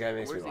much this guy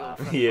makes me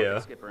laugh.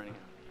 Yeah.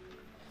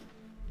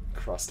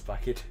 Crust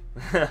bucket.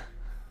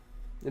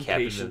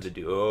 Captain of the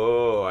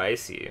duo. Oh, I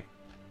see.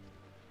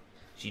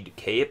 She the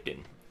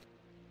captain.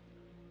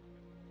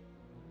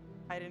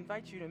 I'd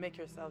invite you to make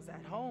yourselves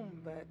at home,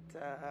 but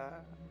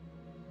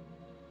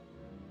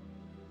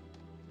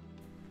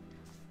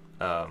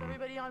is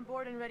everybody on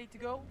board and ready to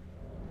go?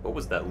 What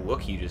was that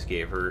look he just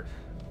gave her?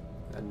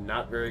 A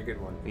not very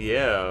good one.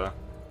 Yeah.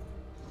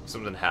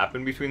 Something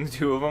happened between the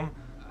two of them?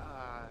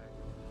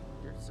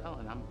 You're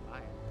selling, I'm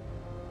buying.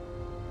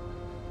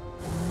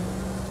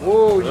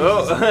 Whoa,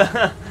 Jesus.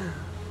 Oh.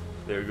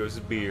 There goes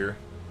the beer.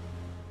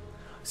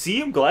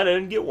 See, I'm glad I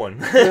didn't get one.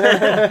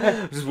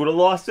 Just would have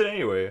lost it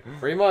anyway.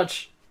 Pretty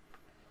much.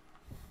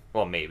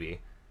 Well,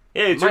 maybe.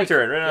 Yeah, it's Mike. your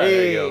turn. Right now, Hey.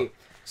 there you go.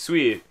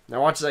 Sweet.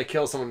 Now watch as I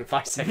kill someone in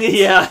 5 seconds.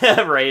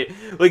 Yeah, right.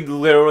 Like,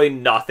 literally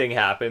nothing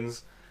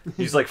happens.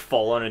 You just, like,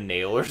 fall on a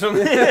nail or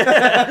something. It's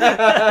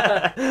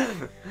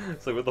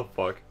like, what the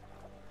fuck?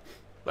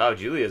 Wow,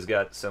 Julia's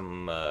got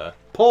some,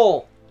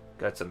 Pull!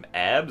 got some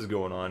abs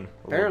going on. a little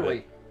Apparently.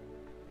 bit.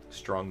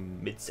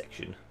 Strong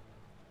midsection.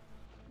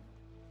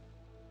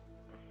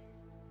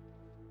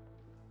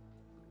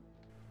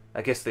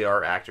 I guess they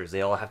are actors.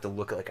 They all have to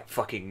look like a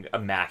fucking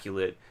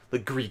immaculate,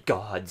 like Greek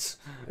gods.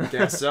 I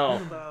guess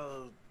so.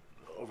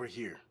 Over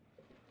here.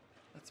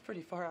 That's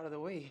pretty far out of the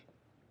way.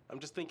 I'm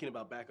just thinking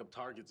about backup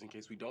targets in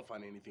case we don't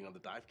find anything on the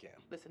dive cam.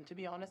 Listen, to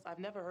be honest, I've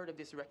never heard of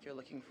this wreck you're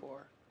looking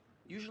for.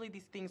 Usually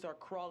these things are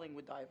crawling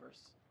with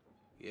divers.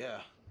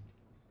 Yeah.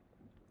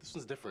 This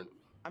one's different.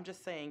 I'm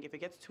just saying, if it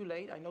gets too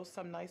late, I know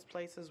some nice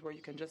places where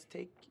you can just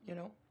take, you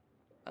know,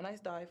 a nice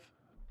dive.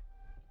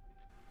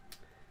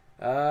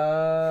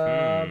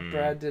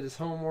 Brad did his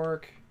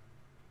homework.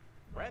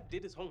 Brad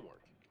did his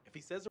homework. If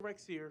he says the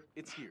wreck's here,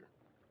 it's here.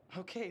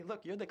 Okay,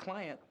 look, you're the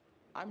client.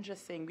 I'm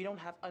just saying we don't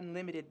have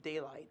unlimited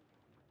daylight.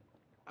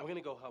 I'm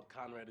gonna go help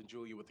Conrad and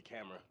Julia with the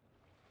camera.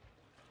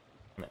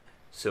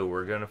 So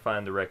we're gonna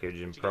find the wreckage,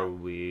 and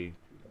probably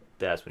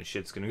that's when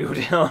shit's gonna go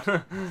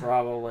down.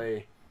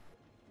 Probably.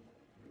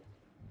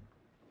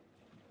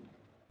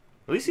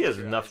 At least he has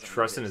enough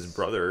trust in his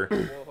brother.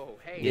 Whoa,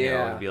 hey. You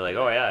know, to be like,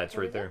 oh yeah, it's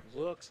right there.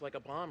 Looks like a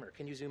bomber.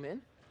 Can you zoom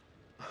in?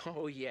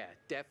 Oh yeah,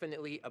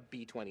 definitely a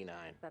B-29.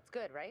 That's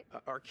good, right?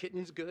 Our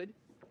kitten's good.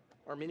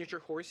 Our miniature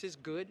horse is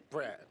good.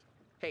 Brad.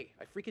 Hey,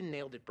 I freaking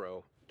nailed it,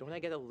 bro. Don't I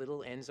get a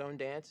little end zone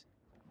dance?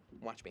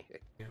 Watch me.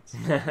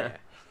 Yeah.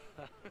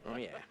 Oh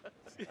yeah.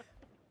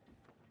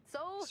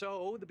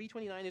 So the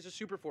B-29 is a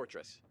super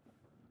fortress.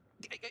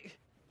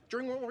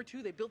 During World War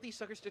II, they built these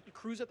suckers to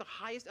cruise at the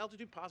highest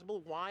altitude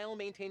possible while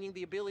maintaining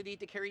the ability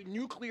to carry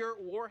nuclear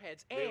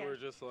warheads. And They were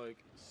just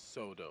like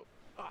so dope.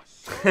 oh,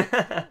 so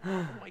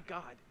oh my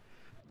god.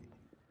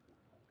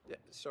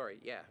 Sorry,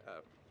 yeah.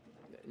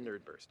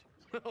 Nerd burst.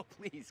 Oh,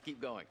 please,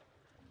 keep going.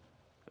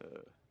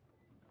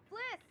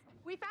 Bliss,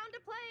 we found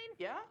a plane.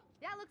 Yeah?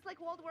 Yeah, looks like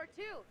World War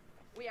II.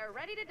 We are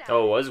ready to dive.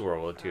 Oh, it was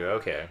World War II.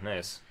 Okay,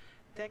 nice.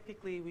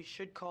 Technically, we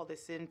should call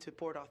this in to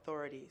port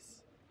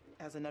authorities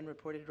as an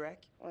unreported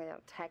wreck.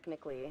 Well,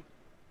 technically.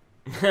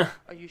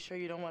 Are you sure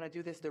you don't want to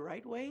do this the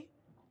right way?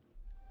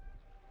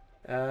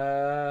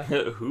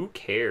 Who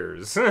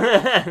cares?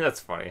 That's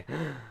funny.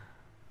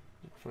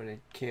 When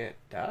it can't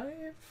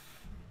dive?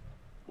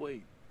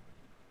 Wait.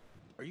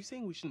 Are you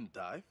saying we shouldn't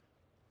dive?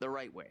 The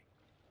right way.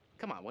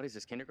 Come on, what is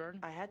this, kindergarten?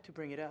 I had to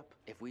bring it up.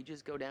 If we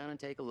just go down and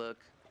take a look,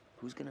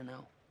 who's gonna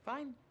know?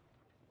 Fine.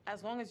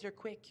 As long as you're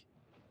quick.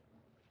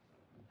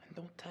 And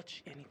don't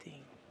touch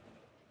anything.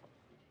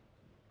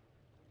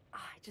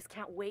 I just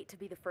can't wait to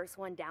be the first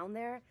one down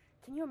there.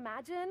 Can you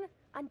imagine?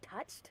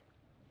 Untouched?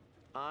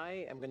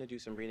 I am going to do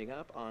some reading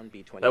up on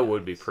B-29. That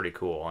would be pretty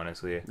cool,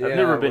 honestly. Yeah, I've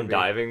never it been would be.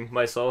 diving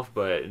myself,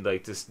 but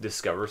like to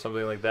discover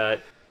something like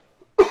that.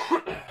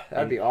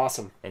 That'd be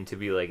awesome. And to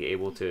be like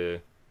able to.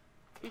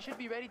 We should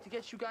be ready to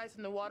get you guys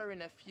in the water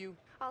in a few.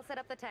 I'll set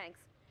up the tanks.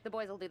 The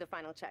boys will do the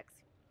final checks.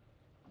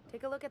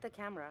 Take a look at the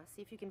camera.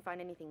 See if you can find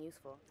anything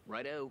useful.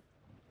 Righto.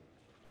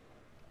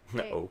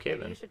 Hey, Okay,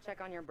 maybe then. You should check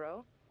on your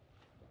bro.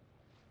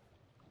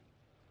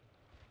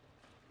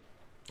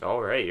 All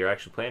right, you're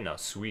actually playing now.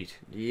 Sweet.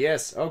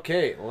 Yes.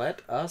 Okay.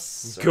 Let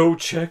us Go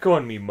check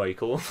on me,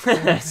 Michael.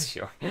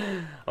 Sure.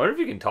 I wonder if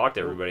you can talk to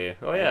everybody.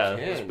 Oh yeah,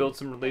 let's can. build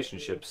some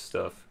relationships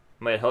stuff.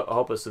 Might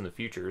help us in the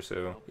future.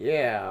 So.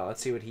 Yeah.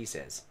 Let's see what he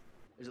says.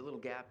 There's a little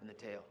gap in the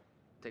tail.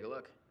 Take a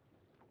look.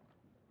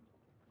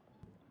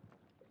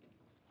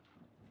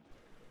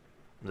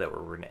 Is that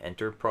where we're gonna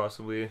enter,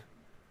 possibly?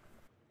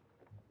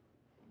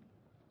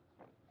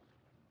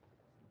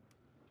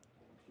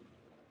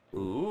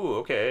 Ooh,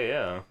 okay,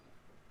 yeah.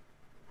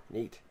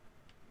 Neat.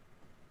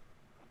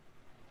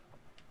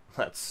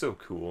 That's so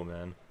cool,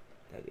 man.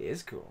 That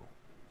is cool.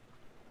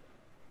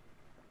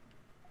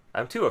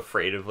 I'm too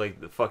afraid of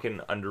like the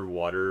fucking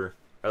underwater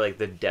or like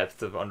the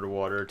depth of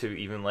underwater to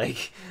even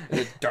like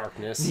The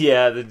darkness.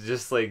 Yeah,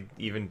 just like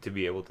even to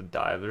be able to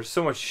dive. There's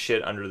so much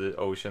shit under the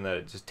ocean that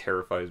it just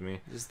terrifies me.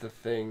 Is the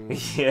thing.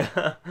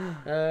 Yeah.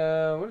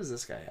 What does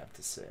this guy have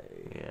to say?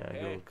 Yeah,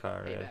 go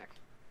Conrad.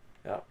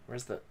 Oh,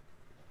 where's the?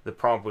 The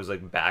prompt was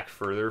like back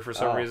further for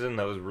some Oh. reason.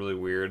 That was really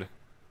weird.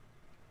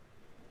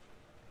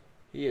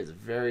 He is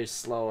very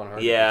slow and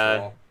hard to Yeah,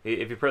 control.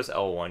 if you press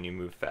L1, you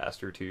move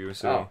faster too.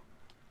 So. Oh.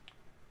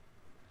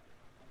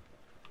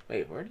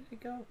 Wait, where did he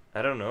go?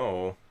 I don't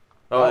know.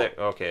 Oh, Oh. there,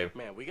 okay.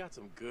 Man, we got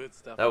some good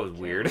stuff. That on was the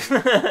weird.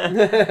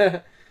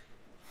 camera.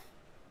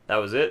 That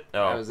was it?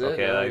 Oh, That was it?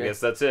 okay, Oh, I okay. guess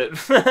that's it.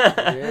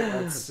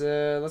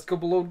 Yeah, let's go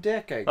below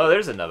deck. I guess. Oh,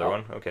 there's another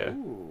one. Okay.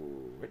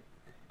 Ooh. What-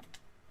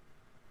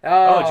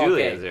 Oh, okay.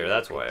 Julian's there.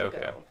 That's why. Good to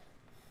Okay. go.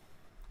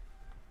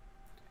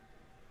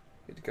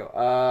 Good to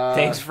go.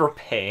 Thanks for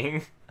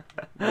paying.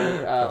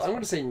 I'm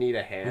gonna say need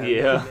a hand.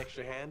 Yeah. An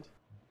extra hand.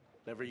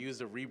 Never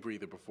used a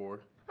rebreather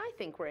before. I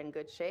think we're in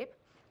good shape.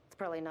 It's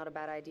probably not a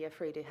bad idea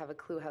for you to have a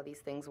clue how these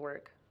things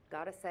work.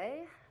 Gotta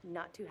say,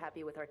 not too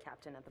happy with our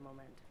captain at the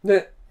moment.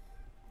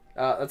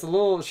 That's a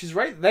little. She's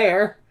right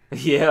there.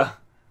 Yeah.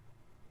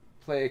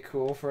 Play it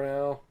cool for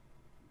now.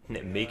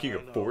 Making a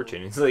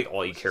fortune. It's like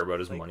all you care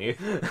about is money.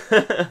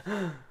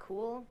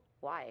 Cool?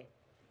 Why?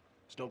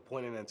 There's no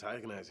point in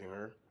antagonizing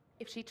her.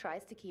 If she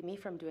tries to keep me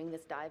from doing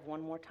this dive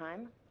one more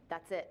time,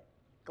 that's it.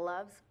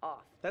 Gloves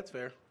off. That's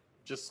fair.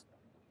 Just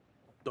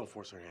don't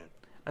force her hand.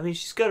 I mean,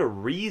 she's got a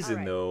reason,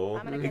 Alright, though.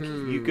 I'm gonna Like, get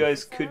you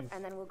guys set could, up,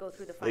 and then we'll go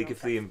through the like, final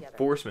if the steps together.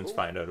 enforcements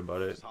find out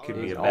about it, it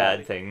could be a Oh.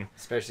 bad thing.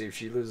 Especially if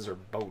she loses her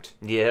boat.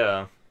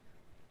 Yeah.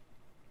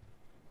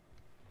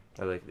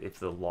 Or, like, if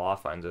the law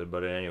finds out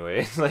about it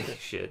anyway. Like,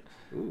 shit.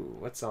 Ooh,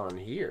 what's on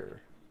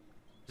here?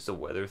 Just a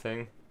weather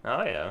thing?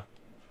 Oh, yeah.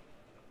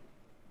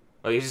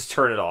 Oh, you just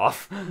turn it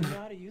off? You know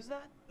how to use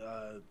that?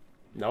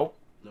 Nope.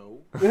 No.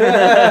 You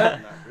Not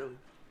really.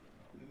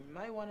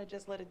 might want to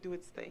just let it do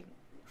its thing.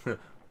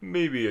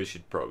 Maybe I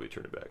should probably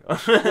turn it back on.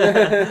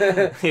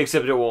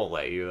 Except it won't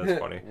let you. That's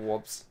funny.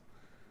 Whoops.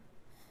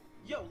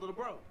 Yo, little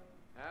bro.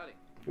 Howdy.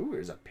 Ooh,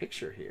 there's a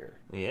picture here.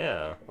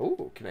 Yeah.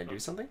 Ooh, can I do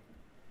something?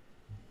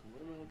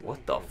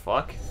 What the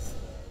fuck?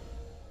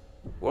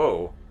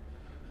 Whoa.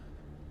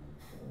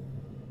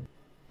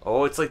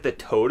 Oh, it's like the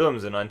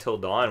totems in Until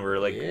Dawn where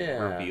it, like,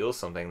 Yeah. reveals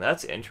something.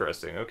 That's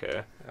interesting.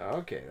 Okay.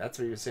 Okay, that's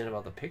what you were saying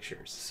about the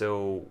pictures.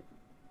 So,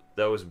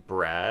 that was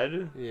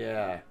Brad?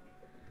 Yeah.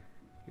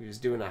 He was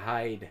doing a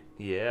hide.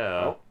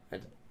 Yeah. Oh,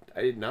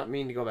 I did not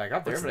mean to go back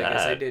up there, What's but I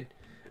guess I that? did.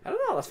 I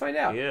don't know. Let's find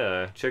out.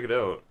 Yeah, check it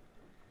out.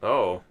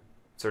 Oh.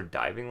 It's her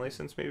diving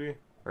license, maybe?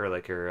 Or,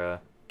 like, her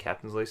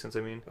captain's license,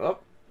 I mean. Oh.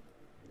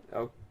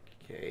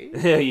 Okay.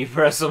 Yeah, you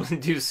pressed something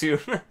too soon.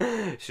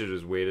 Should've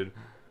just waited.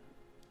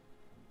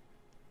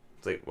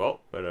 It's like, well,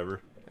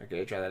 whatever.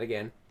 Okay, try that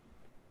again.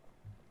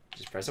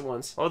 Just press it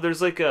once. Oh,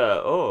 there's like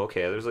a... Oh,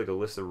 okay, there's like a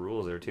list of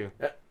rules there, too.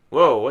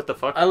 Whoa, what the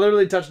fuck? I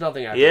literally touched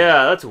nothing after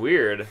Yeah, that's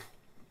weird.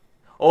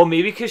 Oh,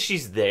 maybe because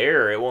she's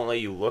there, it won't let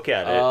you look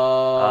at it.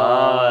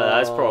 Oh.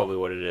 That's probably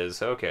what it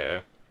is. Okay.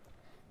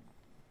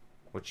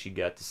 What she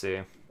got to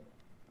say?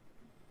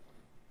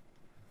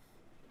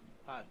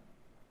 Hi.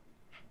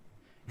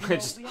 You know,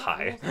 Just we have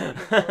hi. rules out here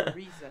for a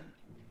reason.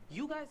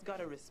 You guys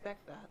gotta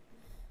respect that.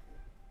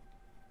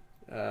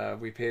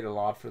 We paid a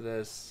lot for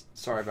this.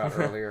 Sorry about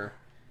earlier.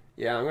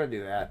 Yeah, I'm gonna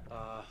do that.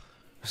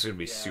 It's gonna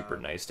be super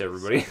nice to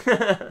everybody.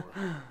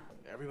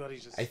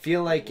 Everybody's just... I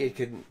feel like it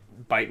could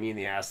bite me in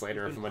the ass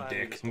later if I'm a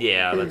dick.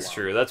 Yeah, that's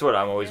true. That's what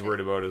I'm always worried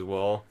about as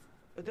well.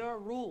 But there are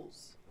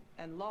rules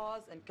and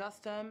laws and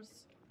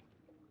customs.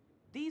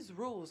 These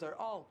rules are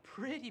all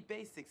pretty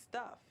basic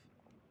stuff.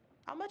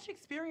 How much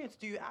experience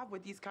do you have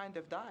with these kind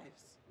of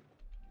dives?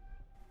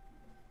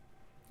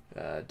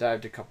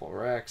 Dived a couple of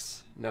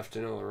wrecks. Enough to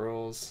know the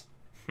rules.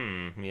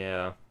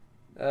 Yeah.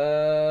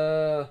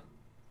 Dived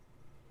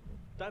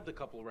a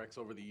couple of wrecks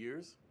over the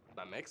years.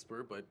 Not an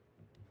expert, but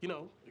you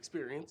know,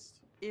 experienced.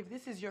 If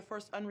this is your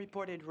first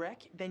unreported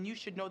wreck, then you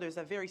should know there's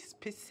a very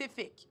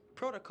specific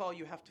protocol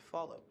you have to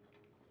follow.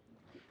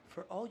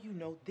 For all you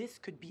know, this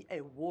could be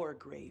a war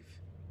grave.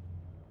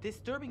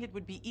 Disturbing it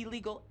would be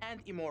illegal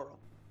and immoral.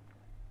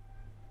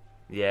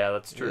 Yeah,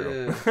 that's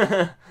true.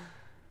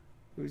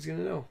 Who's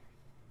gonna know?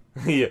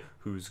 Yeah,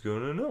 who's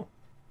gonna know?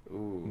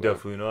 Ooh,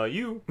 definitely not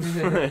you.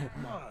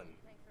 Come on.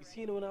 You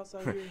see anyone else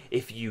out here?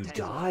 If you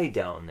die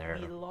down there,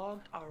 We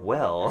logged our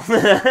well,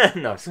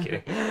 no, I'm just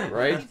kidding.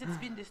 Right? Since it's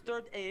been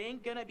disturbed, it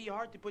ain't gonna be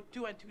hard to put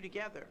 2 and 2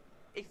 together.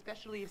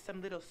 Especially if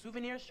some little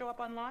souvenirs show up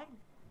online.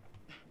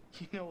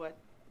 You know what?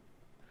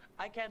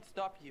 I can't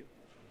stop you.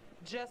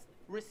 Just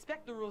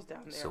respect the rules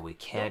down there. So we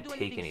can't Don't do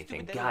take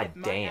anything. stupid that'll God get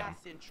my damn.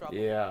 ass in trouble.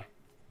 Yeah.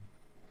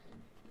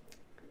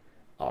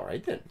 All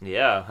right then.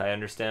 Yeah, I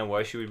understand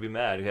why she would be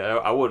mad.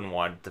 I wouldn't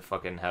want to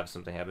fucking have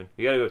something happen.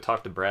 You gotta go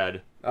talk to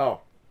Brad.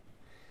 Oh.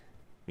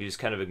 You just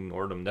kind of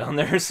ignored him down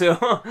there, so...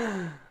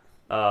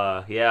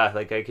 yeah,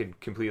 like, I could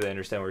completely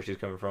understand where she's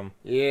coming from.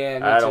 Yeah,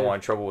 me I don't too.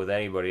 want trouble with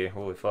anybody.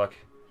 Holy fuck.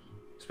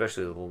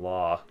 Especially the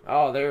law.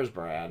 Oh, there's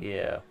Brad.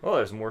 Yeah. Well,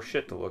 there's more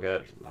shit to look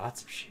at.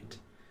 Lots of shit.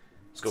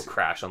 Let's go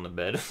crash on the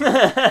bed.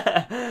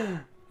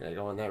 Can I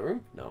go in that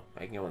room? No,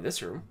 I can go in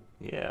this room.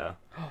 Yeah.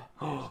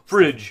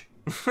 Fridge!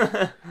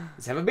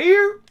 Let's have a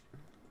beer!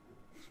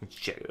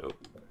 Check it out.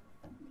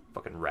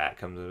 Fucking rat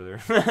comes out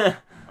of there.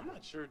 I'm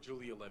not sure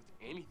Julia left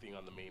anything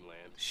on the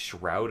mainland.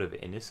 Shroud of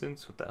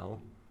Innocence? What the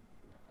hell?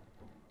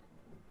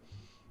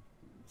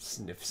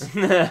 Sniffs.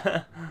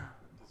 This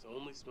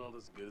only smelled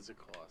as good as it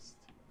cost.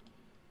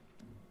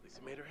 At least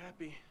it made her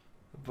happy.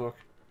 The book.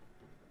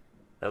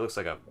 That looks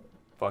like a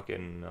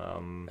fucking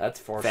That's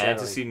foreshadowing.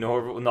 fantasy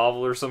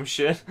novel or some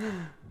shit.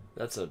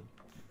 That's a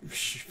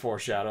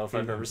foreshadow if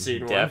I've ever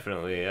seen one.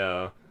 Definitely,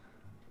 yeah.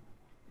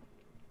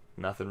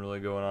 Nothing really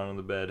going on in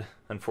the bed,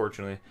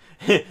 unfortunately.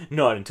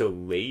 Not until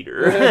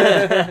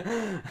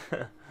later.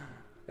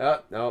 Oh,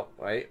 no,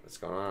 wait, what's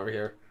going on over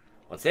here?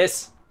 What's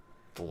this?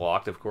 It's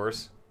locked, of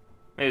course.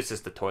 Maybe it's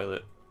just the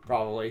toilet.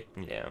 Probably.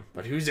 Yeah.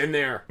 But who's in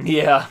there?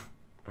 Yeah.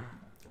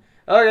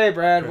 Okay,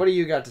 Brad, what do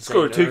you got to say?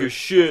 Let's go take a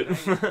shit.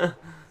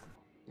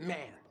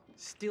 Man,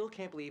 still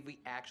can't believe we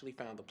actually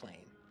found the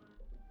plane.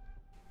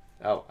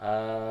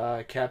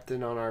 Oh,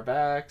 captain on our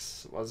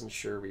backs. Wasn't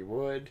sure we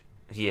would.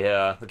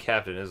 Yeah, the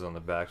captain is on the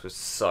back, which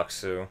sucks,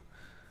 so.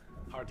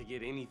 Hard to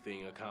get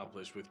anything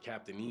accomplished with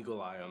Captain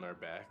Eagle Eye on our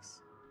backs.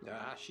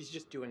 Ah, she's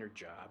just doing her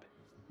job.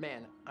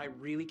 Man, I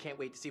really can't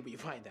wait to see what you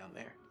find down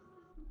there.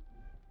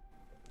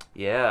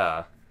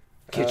 Yeah.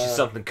 Get you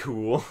something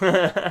cool.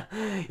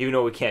 Even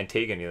though we can't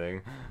take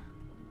anything.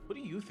 What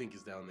do you think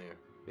is down there?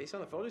 Based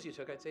on the photos you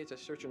took, I'd say it's a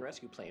search and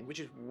rescue plane, which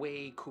is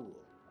way cool.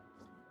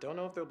 Don't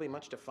know if there'll be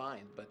much to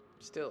find, but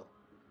still,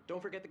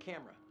 don't forget the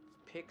camera.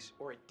 Pics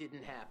or it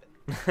didn't happen.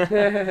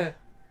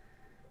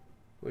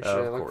 What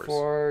should I look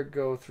for?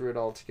 Go through it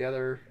all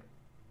together.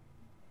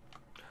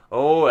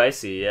 Oh, I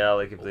see. Yeah,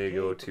 like if they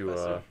go to,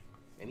 Professor.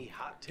 Any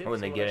hot tips when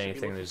they on get what I should be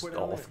anything, they looking just for down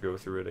all there? go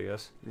through it, I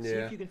guess. See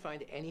if you can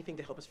find anything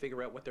to help us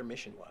figure out what their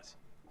mission was.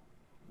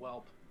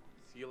 Welp,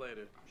 see you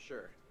later.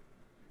 Sure.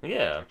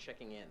 Yeah. Start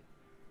checking in.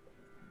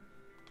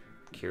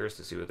 Curious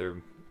to see what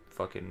their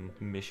fucking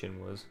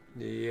mission was.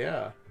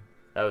 Yeah.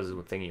 That was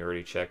the thing you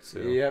already checked, so.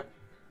 Yep.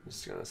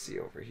 Just gonna see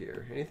over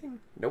here. Anything?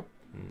 Nope.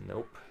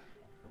 Nope.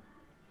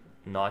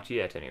 Not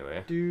yet,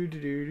 anyway. Do do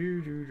do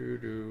do do do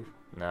do.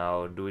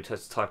 Now, do we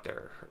just talk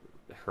to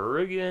her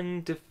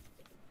again to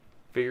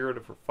figure out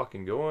if we're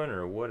fucking going,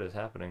 or what is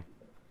happening?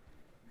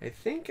 I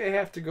think I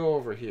have to go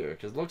over here,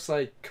 because it looks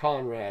like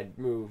Conrad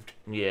moved.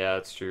 Yeah,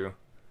 that's true.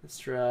 Let's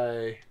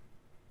try...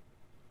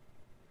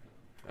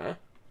 Huh?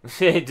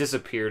 It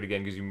disappeared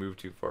again because you moved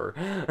too far.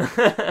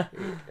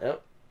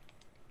 Yep.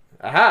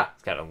 Aha!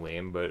 It's kind of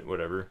lame, but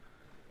whatever.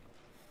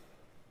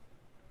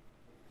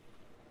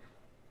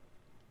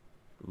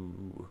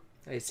 Ooh.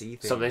 I see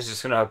things. Something's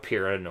just gonna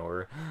appear out of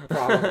nowhere.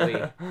 Probably.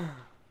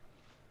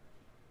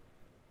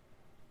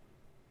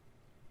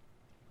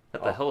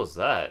 What the hell is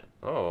that?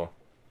 Oh.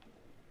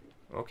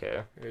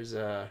 Okay. There's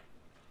a...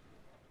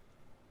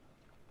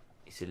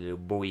 He's a little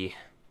boy.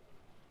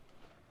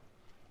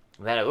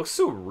 Man, it looks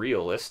so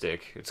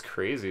realistic. It's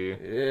crazy.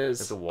 It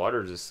is. Like the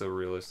water is just so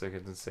realistic.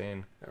 It's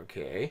insane.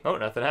 Okay. Oh,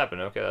 nothing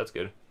happened. Okay, that's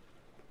good.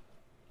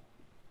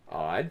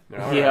 Odd.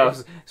 Yeah, I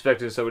was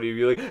expecting somebody to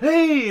be like,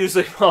 hey! Just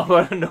like pop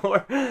out of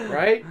nowhere.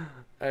 Right?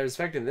 I was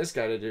expecting this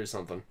guy to do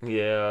something.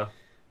 Yeah.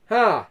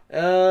 Huh.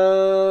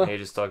 Hey,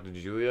 just talk to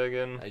Julia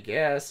again? I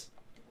guess.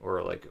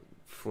 Or like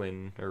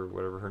Flynn, or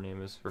whatever her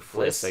name is. Or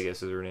Fliss. Fliss, I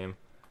guess is her name.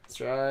 Let's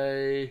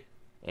try...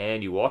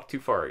 And you walk too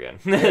far again.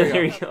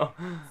 There you go.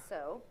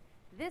 So,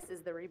 this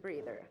is the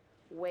rebreather.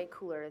 Way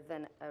cooler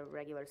than a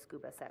regular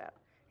scuba setup.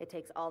 It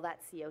takes all that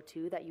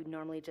CO2 that you'd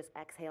normally just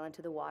exhale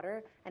into the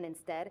water, and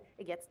instead,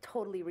 it gets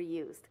totally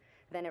reused.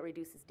 Then it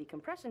reduces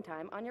decompression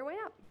time on your way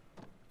up.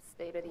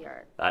 State of the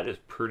art. That is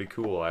pretty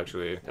cool,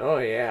 actually. Oh,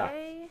 yeah.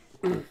 Okay.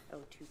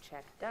 O2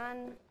 check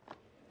done.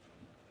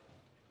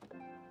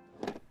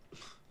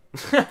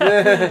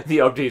 The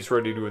update's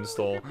ready to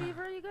install. Mr.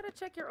 Beaver, you gotta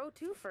check your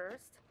O2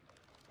 first.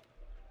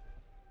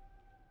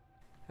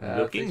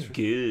 Looking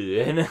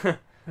good.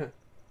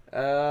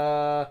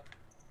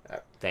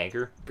 Thank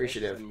her.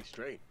 Appreciative. Setting me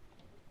straight.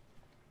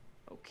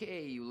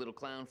 Okay, you little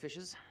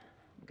clownfishes.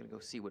 I'm gonna go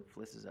see what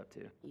Fliss is up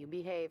to. You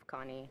behave,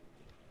 Connie.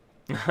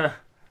 Looking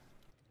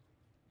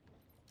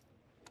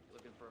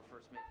for a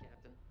first mate,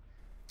 Captain?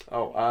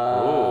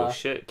 Oh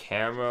shit!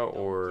 Camera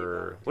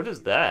or what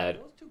is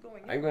that?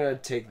 I'm gonna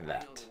take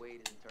that.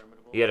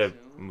 You gotta,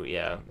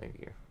 yeah. Thank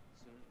you.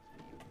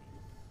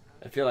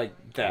 I feel like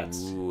that's.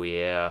 Ooh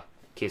yeah. In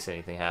case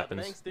anything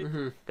happens.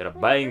 Mm-hmm. Got a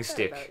bang About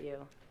stick. you.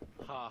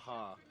 Ha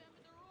ha.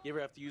 You ever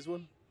have to use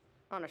one?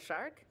 On a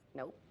shark?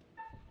 Nope.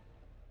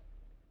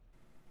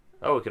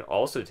 Oh, we could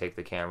also take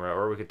the camera,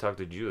 or we could talk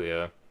to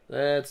Julia.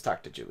 Let's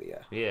talk to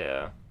Julia.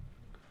 Yeah.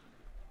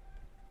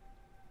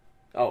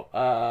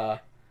 Oh,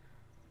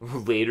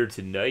 Later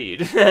tonight.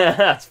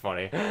 That's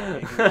funny.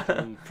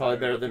 Probably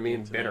better than me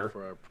and bitter.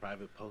 For our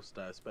private post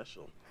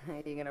special.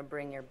 Are you gonna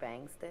bring your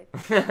bang stick?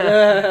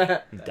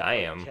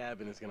 Damn.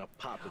 Cabin is gonna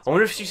pop its I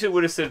wonder if she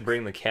would have said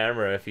bring the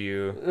camera if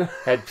you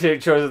had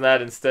chosen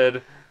that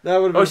instead. That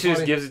would have been Oh, she funny.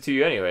 just gives it to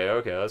you anyway.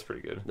 Okay, that's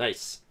pretty good.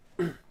 Nice.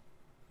 I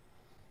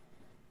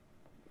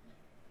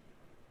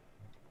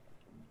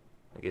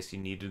guess you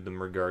needed them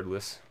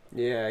regardless.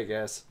 Yeah, I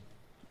guess.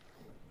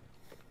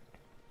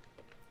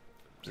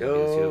 Wow,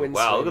 look at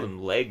insane.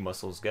 them leg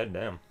muscles.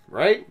 Goddamn.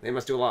 Right? They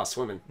must do a lot of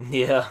swimming.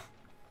 Yeah.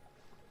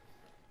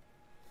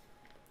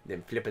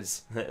 Them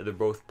flippers. They're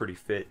both pretty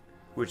fit,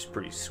 which is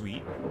pretty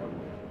sweet.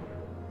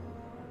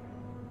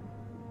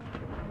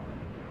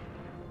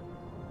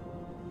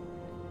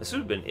 This would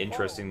have been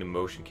interesting to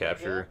motion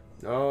capture.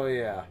 Oh,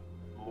 yeah.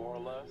 More or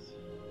less.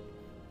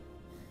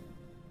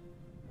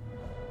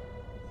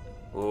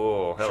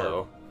 Oh,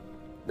 hello.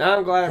 Now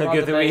I'm glad I brought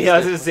Good the that bang I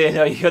was stick. just saying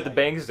how you got the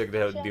bang stick to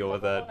have to deal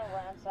with that.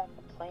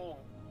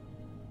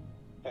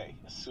 Hey,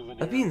 a souvenir.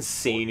 That'd be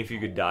insane if you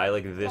could die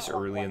like this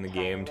early in the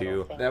game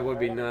too. That would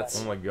be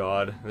nuts. Oh my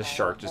god, the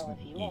shark just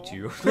eats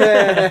you.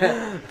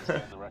 Stand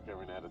the wreck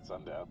every night at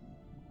sundown.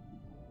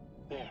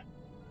 There.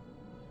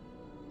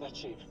 That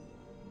shape.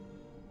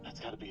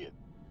 That's gotta be it.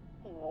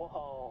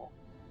 Whoa.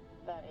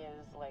 That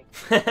is like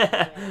way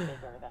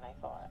bigger than I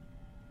thought.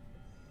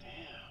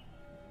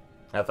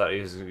 I thought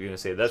he was gonna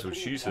say that's what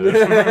she said. This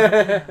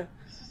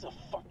is a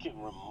fucking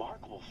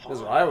remarkable find. That's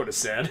what I would have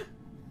said.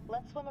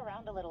 Let's swim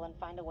around a little and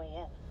find a way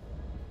in.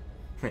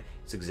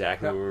 It's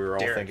exactly what we were all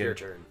Derek, thinking. your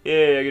turn.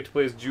 Yeah, I get to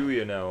play as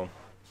Julia now.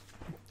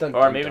 Dun,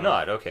 Or dun, maybe dun.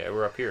 not. Okay,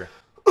 we're up here.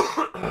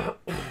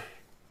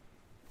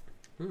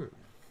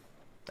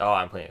 Oh,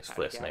 I'm playing as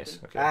Fliss. Nice.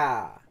 Okay.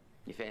 Ah.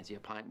 You fancy a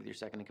pint with your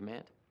second in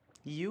command?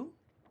 You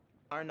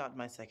are not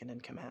my second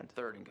in command.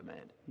 Third in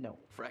command. No.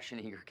 Fresh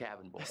and eager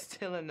cabin boy.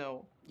 Still a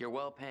no. Your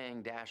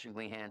well-paying,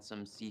 dashingly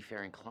handsome,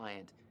 seafaring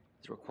client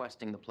is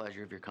requesting the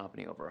pleasure of your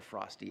company over a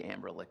frosty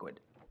amber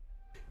liquid.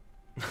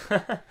 Need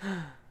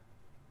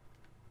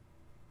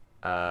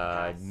to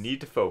I have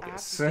to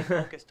focus. stay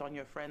focused on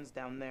your friends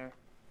down there.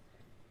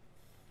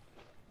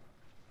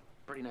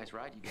 Pretty nice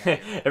ride you got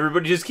here.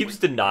 Everybody just keeps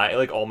denying,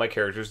 like all my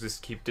characters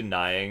just keep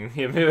denying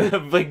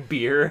him like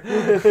beer.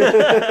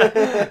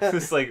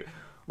 It's like,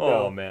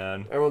 oh No.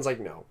 man. Everyone's like,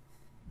 no.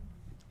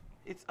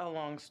 It's a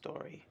long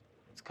story.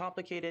 It's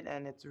complicated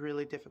and it's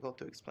really difficult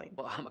to explain.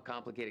 Well, I'm a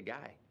complicated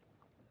guy.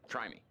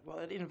 Try me. Well,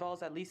 it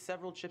involves at least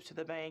several trips to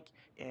the bank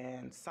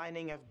and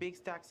signing of big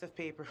stacks of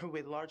paper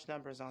with large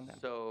numbers on them.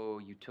 So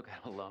you took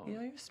out a loan. You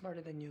know, you're smarter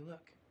than you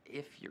look.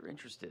 If you're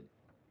interested,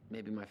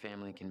 maybe my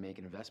family can make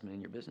an investment in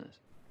your business.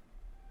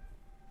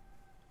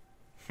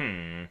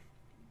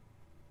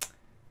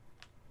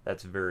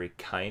 That's very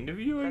kind of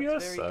you, I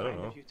That's guess. very I don't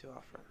kind know. of you to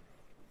offer.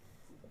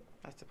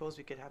 I suppose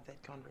we could have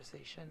that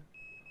conversation.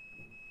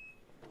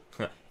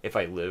 If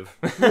I live.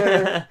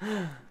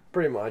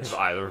 Pretty much. If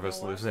either of You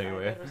us know lives what?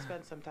 anyway. I better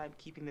spend some time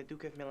keeping the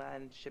Duke of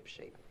Milan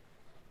shipshape.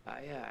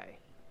 Aye, aye.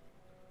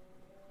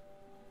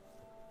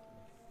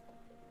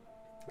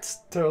 It's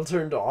still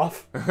turned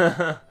off.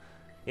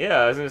 Yeah,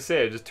 I was gonna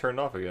say, it just turned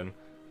off again.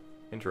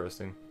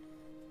 Interesting.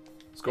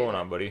 What's going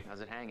on, buddy?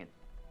 How's it hanging?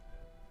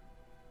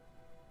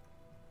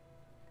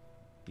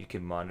 You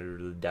can monitor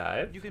the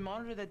dive. You can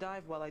monitor the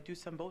dive while I do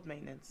some boat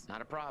maintenance.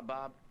 Not a prob,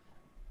 Bob.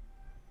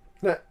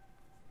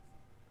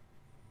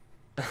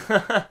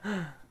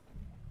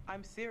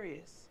 I'm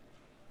serious.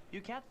 You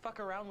can't fuck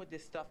around with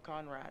this stuff,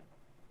 Conrad.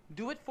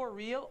 Do it for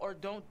real or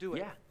don't do it.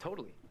 Yeah,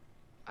 totally.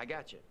 I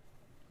got you.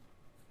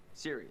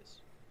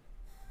 Serious.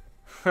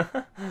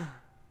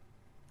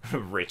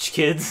 Rich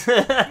kids.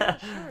 Yeah,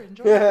 sure.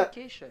 Enjoy your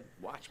vacation.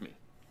 Watch me.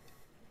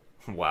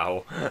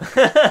 Wow.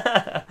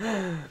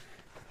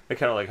 I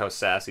kind of like how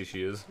sassy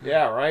she is.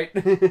 Yeah, right?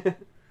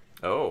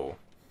 Oh,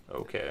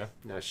 okay.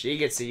 No, she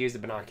gets to use the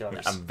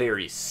binoculars. I'm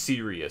very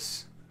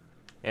serious.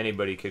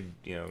 Anybody could,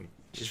 you know,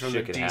 She's from the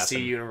shit could DC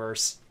happen.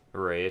 universe.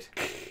 Right.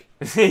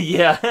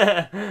 Yeah.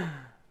 There's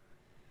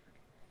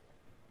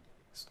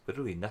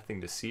literally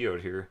nothing to see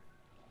out here.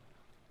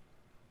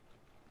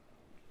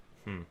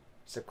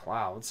 It's the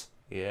clouds.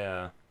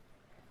 Yeah. I'm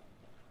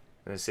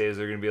gonna say, is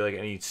there gonna be like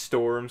any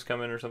storms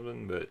coming or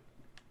something? But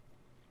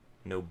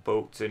no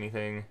boats,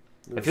 anything.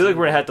 I feel like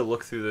we're gonna have to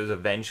look through those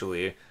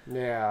eventually.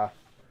 Yeah.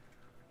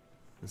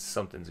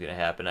 Something's gonna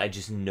happen. I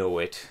just know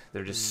it.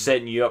 They're just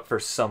setting you up for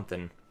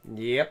something.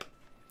 Yep.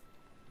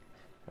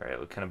 Alright,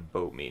 what kind of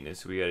boat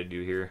maintenance do we gotta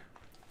do here?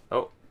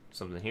 Oh,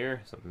 something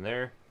here, something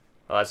there.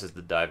 Oh, that's just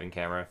the diving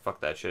camera.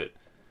 Fuck that shit.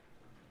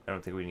 I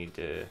don't think we need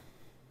to...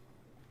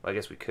 Well, I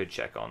guess we could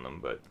check on them,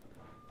 but...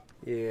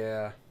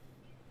 Yeah.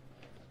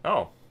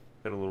 Oh,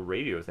 got a little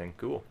radio thing.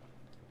 Cool.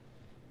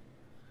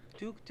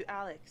 Duke to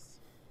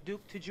Alex.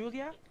 Duke to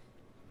Julia?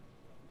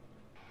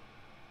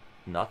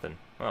 Nothing.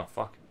 Oh,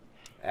 fuck.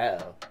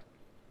 Uh-oh.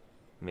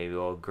 Maybe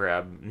I'll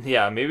grab...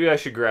 Yeah, maybe I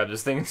should grab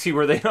this thing and see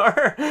where they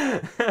are.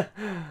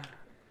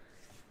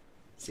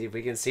 See if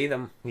we can see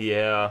them.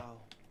 Yeah. Wow.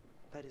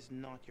 That is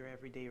not your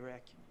everyday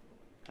wreck.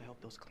 I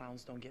hope those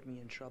clowns don't get me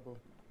in trouble.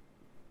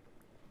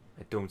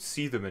 I don't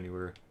see them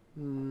anywhere.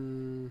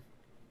 Hmm.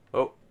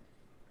 Oh.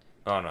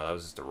 Oh, no, that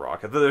was just a rock.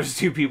 I thought there was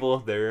two people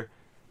up there.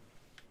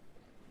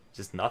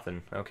 Just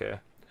nothing. Okay.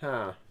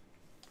 Huh.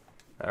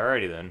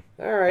 Alrighty then.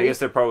 Alrighty. I guess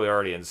they're probably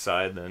already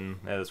inside then.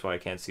 Yeah, that's why I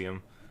can't see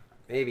them.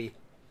 Maybe.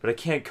 But I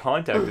can't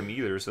contact them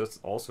either, so that's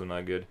also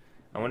not good.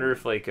 I wonder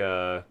if, like,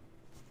 let's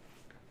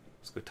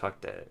go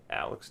talk to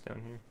Alex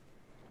down here.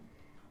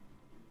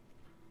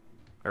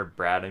 Or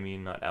Brad, I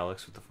mean, not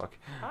Alex. What the fuck?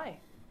 Hi.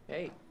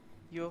 Hey.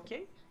 You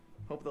okay?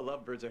 Hope the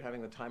lovebirds are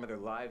having the time of their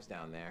lives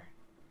down there.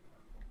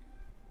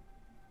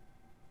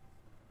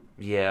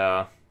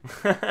 Yeah.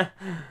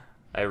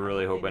 I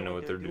really hope I know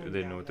what they're doing.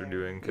 They know what they're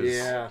doing, cause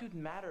yeah. Dude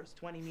matters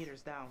 20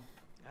 meters down.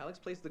 Alex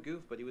plays the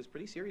goof, but he was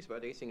pretty serious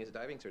about acing his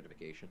diving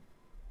certification.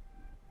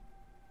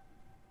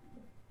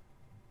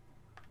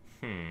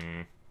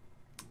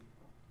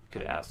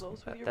 Could ask him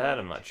about that.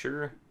 I'm not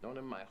sure. Known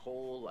him my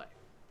whole life.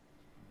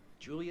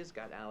 Julia's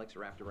got Alex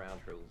wrapped around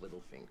her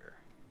little finger.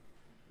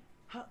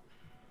 Huh.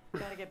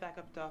 Gotta get back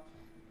up top.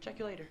 Check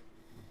you later.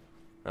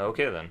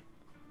 Okay then.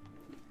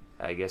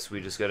 I guess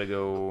we just gotta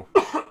go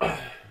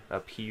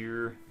up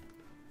here.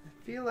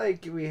 I feel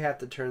like we have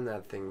to turn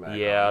that thing back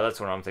Yeah, on. that's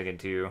what I'm thinking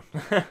too.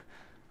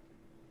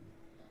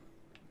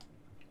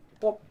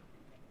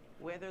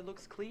 Weather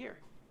looks clear.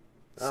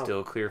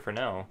 Still clear for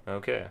now.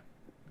 Okay.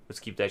 Let's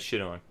keep that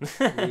shit on.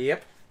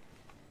 Yep.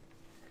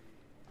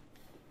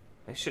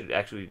 I should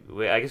actually...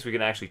 Wait, I guess we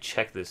can actually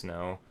check this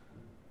now.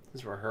 This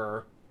is for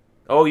her.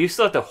 Oh, you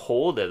still have to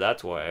hold it,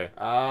 that's why.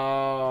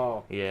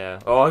 Oh. Yeah.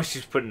 Oh,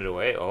 she's putting it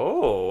away.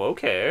 Oh,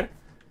 okay.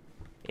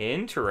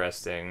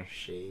 Interesting.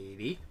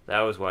 Shady.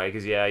 That was why,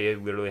 because, yeah, you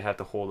literally have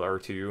to hold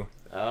R2.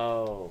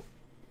 Oh.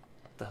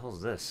 What the hell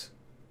is this?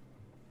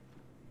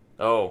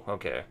 Oh,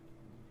 okay.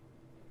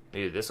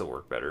 Maybe this will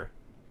work better.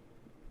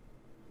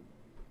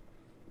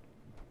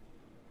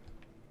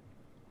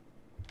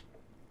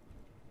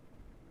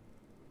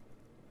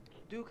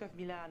 Duke of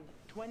Milan,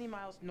 20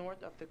 miles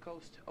north of the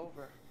coast.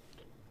 Over.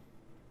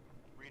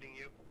 Reading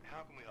you.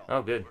 How can we help?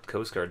 Oh, good.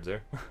 Coast Guard's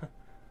there.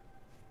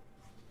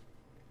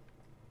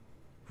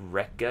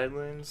 Wreck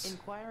guidelines?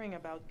 Inquiring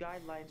about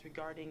guidelines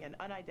regarding an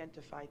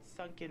unidentified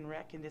sunken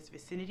wreck in this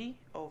vicinity.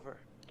 Over.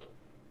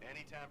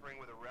 Any tampering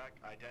with a wreck,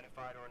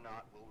 identified or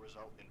not, will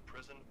result in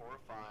prison or a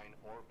fine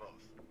or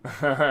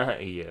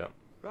both. Yeah.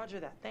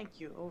 Roger that. Thank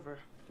you. Over.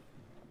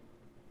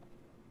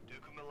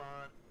 Duke of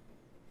Milan.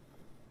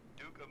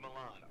 Duke of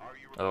Milan, are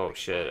you... Oh,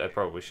 shit. I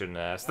probably shouldn't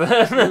have asked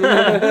that.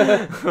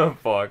 Oh,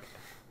 fuck.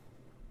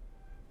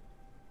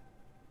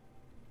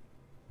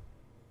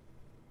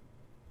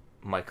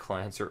 My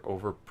clients are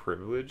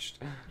overprivileged?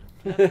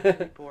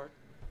 Report.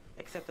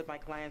 Except that my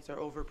clients are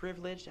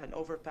overprivileged and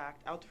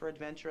overpacked, out for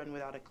adventure and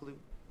without a clue.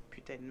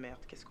 Putain de merde,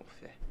 qu'est-ce qu'on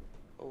fait?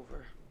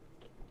 Over.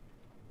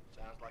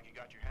 Sounds like you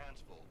got your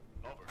hands full.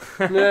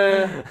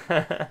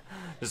 Over.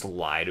 Just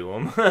lie to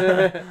him.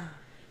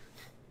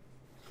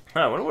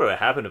 I wonder what would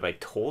happen if I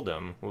told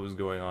him what was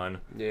going on.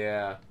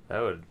 Yeah. That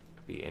would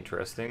be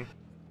interesting.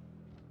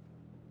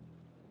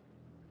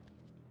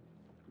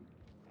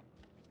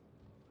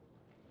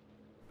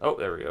 Oh,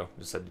 there we go.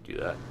 Just had to do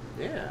that.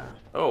 Yeah.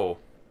 Oh.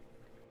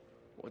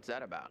 What's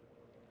that about?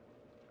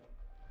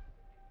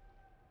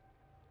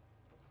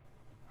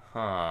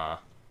 Huh.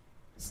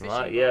 It's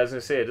not... Yeah, I was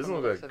gonna say, it doesn't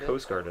look like a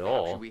Coast Guard at How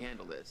all. should we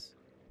handle this?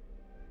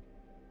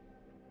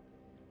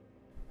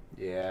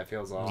 Yeah, it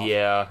feels off.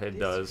 Yeah, it This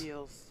does.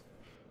 feels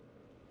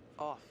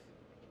off.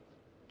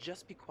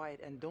 Just be quiet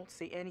and don't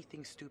say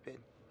anything stupid,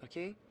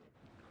 okay?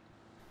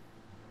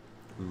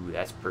 Ooh,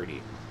 that's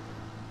pretty.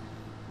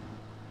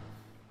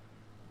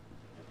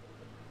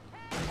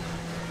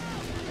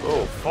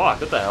 Oh,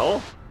 fuck, what the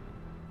hell?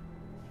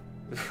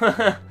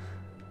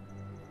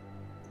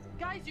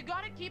 Guys, you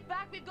gotta keep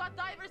back. We've got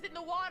divers in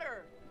the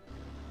water.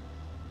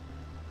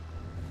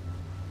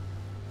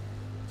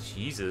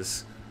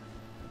 Jesus.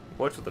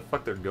 Watch what the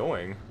fuck they're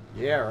going.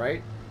 Yeah,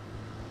 right?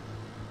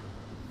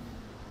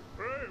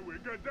 Hey, we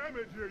got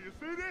damage here. You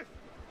see this?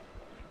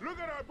 Look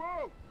at our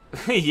boat.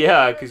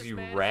 Yeah, because you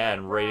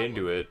ran right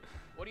into it.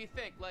 What do you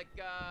think? Like,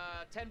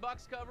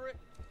 $10 cover it?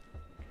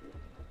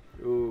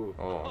 Ooh.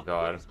 Oh,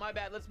 God. Oops, my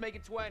bad. Let's make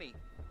it 20.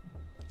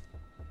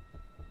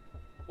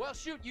 Well,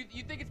 shoot, you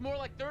think it's more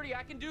like 30?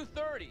 I can do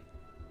 30.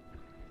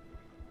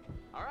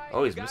 All right.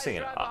 Oh, he's you guys missing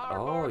an drive a eye.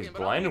 hard Oh, bargain, he's but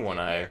I'll blind in meet one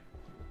you eye. here.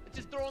 Let's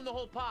just throw in the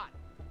whole pot.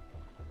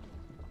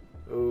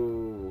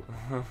 Ooh.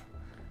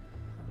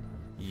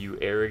 You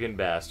arrogant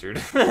bastard.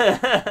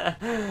 Right?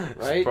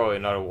 It's probably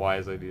not a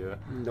wise idea.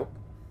 Nope.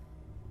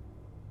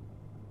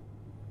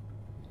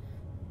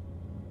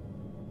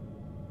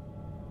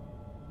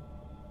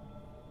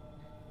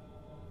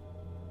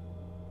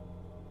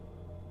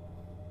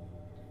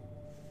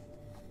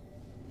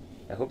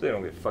 I hope they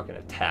don't get fucking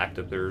attacked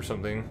up there or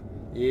something.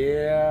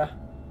 Yeah.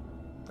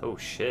 Oh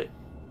shit.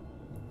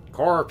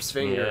 Corpse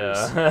fingers.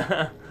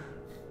 Yeah.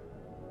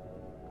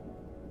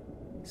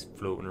 He's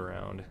floating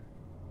around.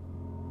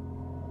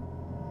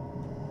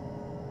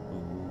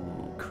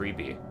 Ooh,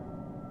 creepy.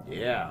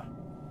 Yeah.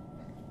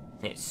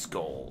 It's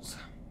skulls.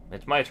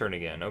 It's my turn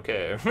again.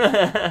 Okay.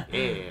 Yeah.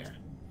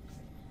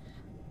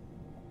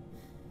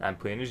 I'm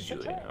playing as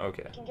Julia.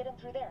 Okay. Can get him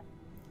through there.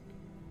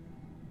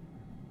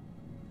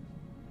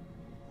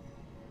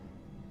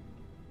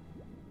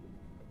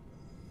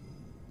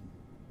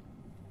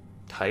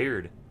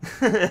 Tired.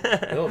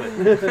 A little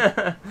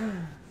bit.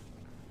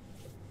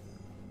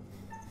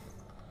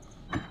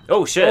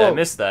 Oh shit, I Oh.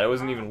 missed that. I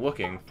wasn't even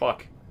looking.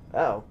 Fuck.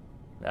 Oh.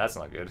 That's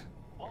not good.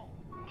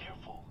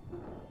 Careful.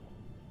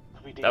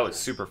 That was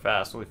super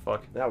fast. Holy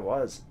fuck. That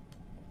was.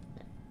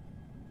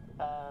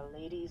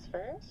 Ladies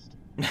first?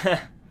 Can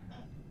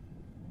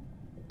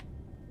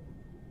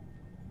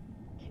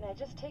I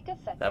just take a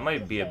second? That might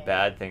to be a say,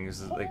 bad thing.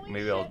 Is like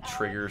maybe I'll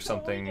trigger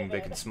something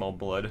that can smell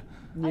blood.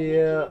 Can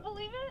Yeah. you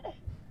believe it?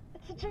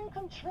 It's a dream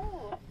come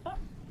true.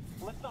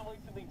 Let's not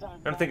waste any time.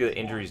 I don't think the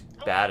injury's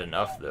bad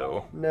enough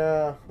though.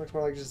 No, looks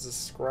more like just a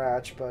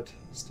scratch, but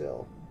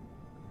still.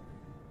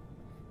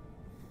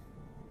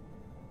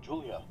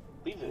 Julia,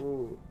 leave it.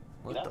 Ooh.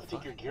 You'd have to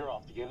take your gear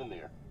off to get in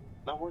there.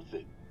 Not worth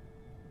it.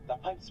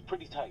 That pipe's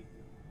pretty tight.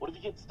 What if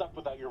you get stuck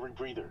without your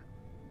rebreather?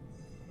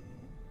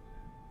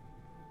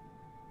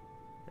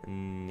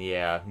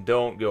 Yeah,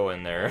 don't go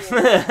in there. It's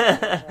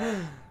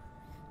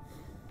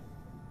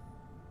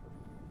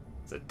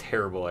a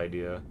terrible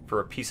idea. For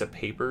a piece of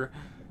paper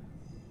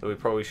that we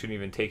probably shouldn't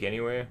even take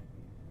anyway.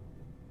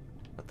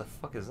 What the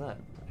fuck is that?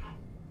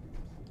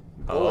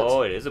 Bullets.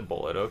 Oh, it is a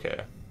bullet.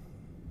 Okay.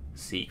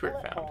 Secret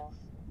Bullet found. holes.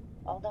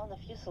 All down the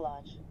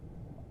fuselage.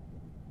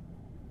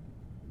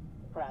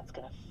 Brad's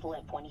gonna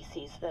flip when he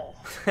sees this.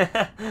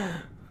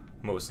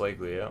 Most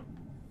likely, yeah.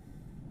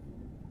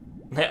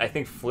 I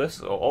think Fliss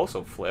will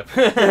also flip.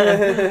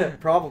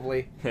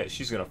 Probably. Yeah,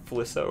 she's gonna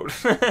fliss out.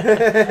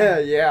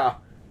 Yeah.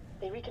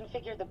 They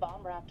reconfigured the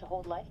bomb rack to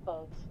hold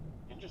lifeboats.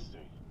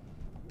 Interesting.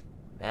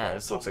 Man,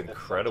 this looks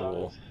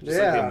incredible. Just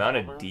like Yeah. the amount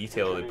of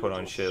detail they put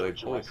on shit, like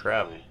holy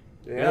crap.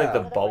 Yeah. Even like the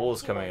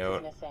bubbles coming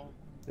out.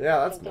 Yeah,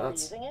 that's Think they were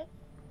nuts. using it?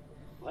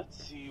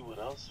 Let's see what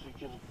else we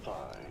can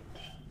find.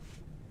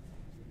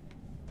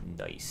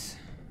 Nice.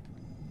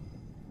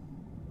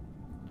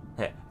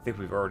 I think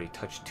we've already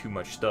touched too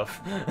much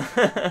stuff.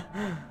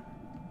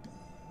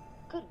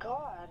 Good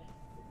God.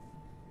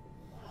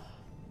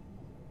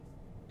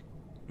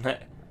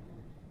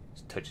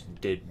 Just touching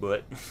dead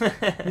butt.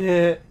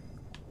 Yeah.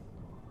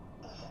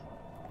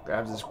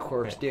 Grabs his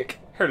corpse dick.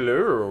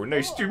 Hello,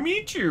 nice to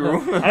meet you.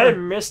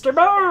 I'm Mr.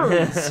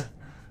 Bones.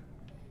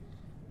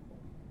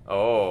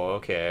 Oh,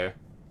 okay.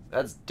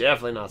 That's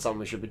definitely not something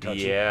we should be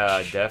touching.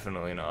 Yeah,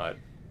 definitely not.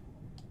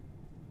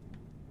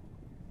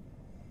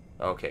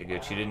 Okay,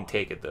 good. She didn't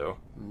take it though.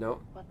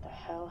 Nope. What the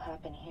hell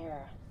happened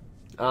here?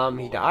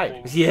 He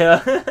died. Yeah.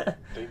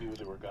 They knew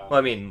they were gone. Well,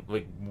 I mean,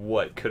 like,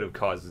 what could have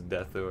caused his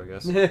death, though, I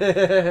guess?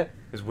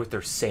 Is what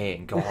they're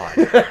saying, God.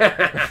 You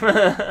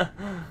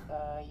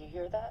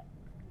hear that?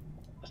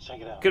 Let's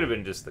check it out. Could have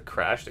been just the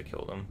crash that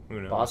killed him.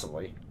 Who knows?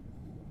 Possibly.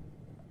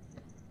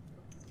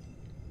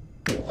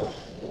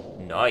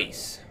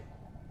 Nice.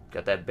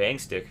 Got that bang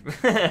stick.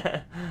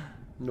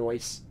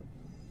 Nice.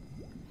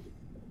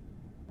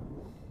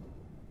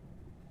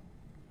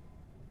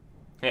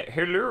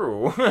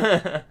 Hello.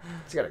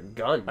 He's got a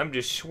gun. I'm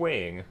just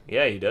swaying.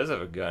 Yeah, he does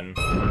have a gun.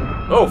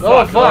 Oh,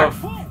 fuck. fuck.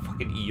 Oh,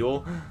 fucking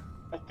eel.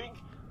 I think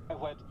I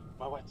wet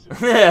my wetsuit.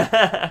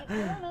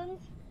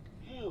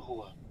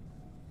 Ew.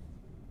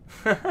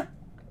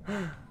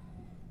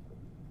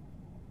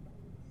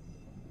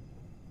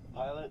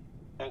 Pilot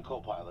and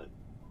co-pilot.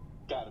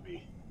 Gotta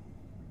be.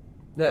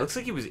 Looks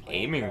like he was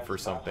aiming for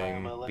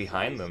something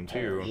behind them,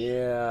 too.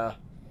 Yeah.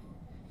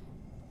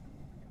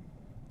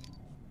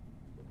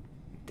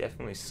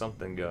 Definitely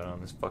something going on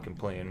this fucking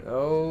plane.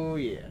 Oh,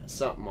 yeah.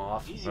 Something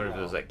off. Easy I wonder if it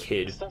now. was that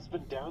kid. This stuff's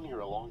been down here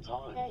a long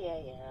time.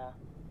 Yeah.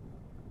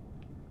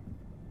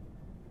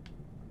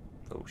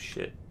 Oh,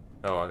 shit.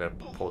 Oh, I gotta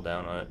pull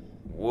down on it.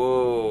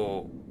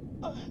 Whoa.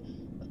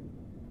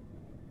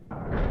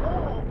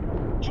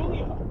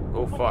 Julia!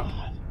 Oh, fuck.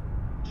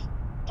 Just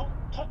don't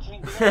touch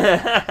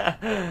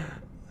anything.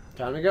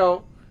 Time to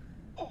go.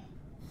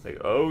 It's like,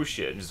 oh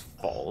shit, it just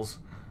falls.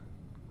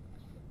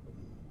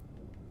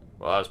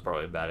 Well, that was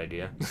probably a bad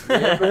idea.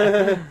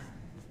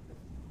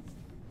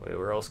 Wait,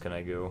 where else can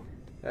I go?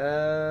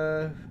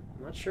 I'm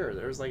not sure.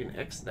 There was like an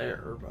X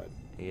there, but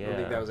I don't Yeah.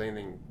 think that was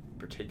anything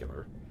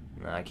particular.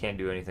 Nah, I can't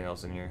do anything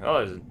else in here.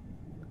 Oh, there's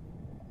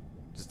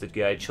just a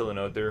guy chilling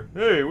out there.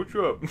 Hey, what's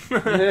up?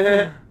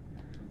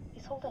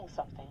 He's holding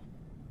something.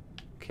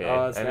 Okay.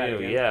 Oh, that's I that mean,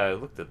 again. yeah, I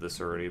looked at this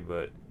already,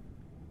 but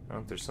I don't know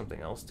if there's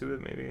something else to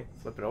it. Maybe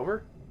Flip it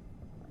over.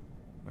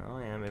 Oh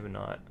yeah, maybe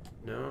not.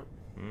 No.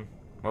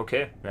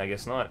 Okay, I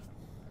guess not.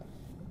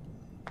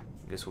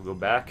 Guess we'll go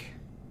back.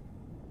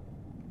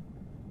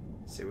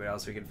 See what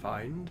else we can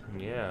find.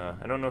 Yeah,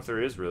 I don't know if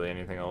there is really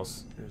anything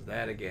else. There's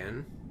that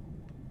again.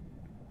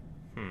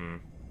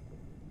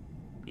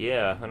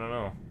 Yeah, I don't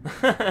know.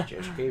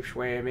 Just keep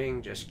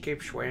swimming, just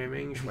keep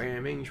swimming,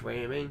 swimming,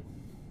 swimming.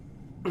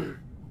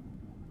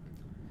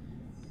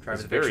 Try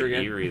It's the picture very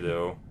again. eerie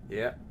though.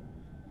 Yeah.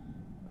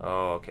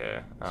 Oh,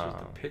 okay. It's just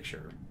a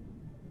picture.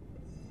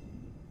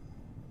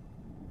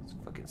 There's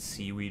fucking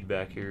seaweed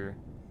back here.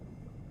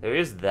 There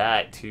is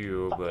that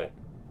too, but.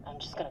 I'm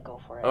just gonna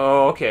go for it.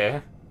 Oh,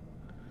 okay.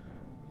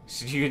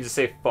 So you can just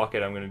say fuck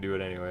it. I'm gonna do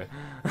it anyway.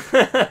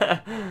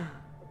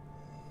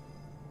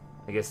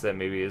 I guess that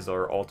maybe is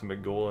our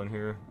ultimate goal in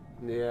here.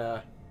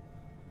 Yeah.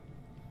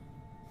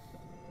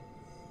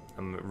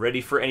 I'm ready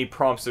for any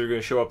prompts that are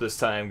going to show up this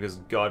time, because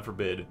God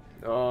forbid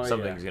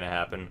something's yeah. going to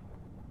happen.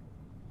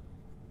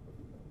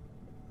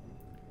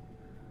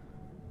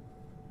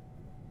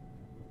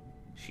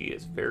 She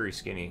is very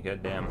skinny,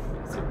 goddamn.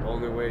 It's the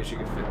only way she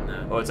could fit in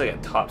that. Oh, it's like a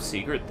top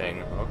secret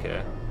thing.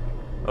 Okay.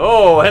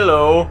 Oh,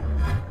 hello!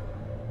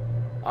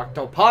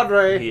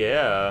 Octopadre!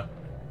 Yeah.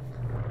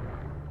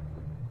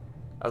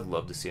 I'd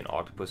love to see an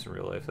octopus in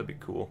real life. That'd be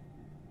cool.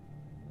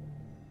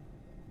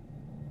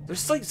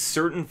 There's like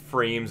certain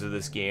frames of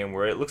this game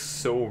where it looks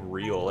so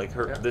real. Like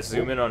the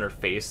zoom in on her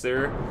face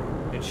there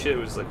and shit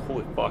was like,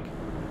 holy fuck.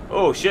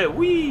 Oh shit,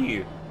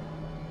 wee!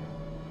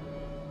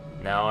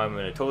 Now I'm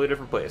in a totally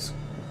different place.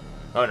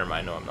 Oh, never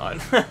mind. No, I'm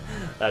not.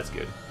 That's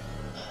good.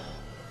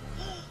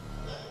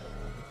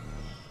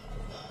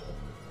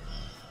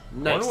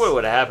 Nice. I wonder what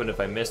would have happened if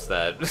I missed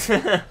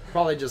that.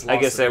 Probably just lost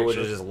I guess the I would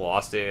have picture. just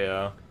lost it,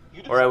 yeah.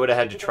 Or I would have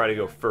had to try to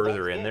go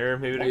further in there,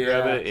 maybe, to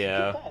grab it,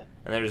 yeah.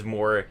 And there's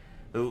more...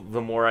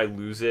 The more I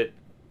lose it,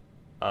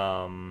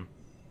 the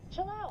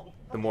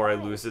more I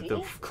lose it,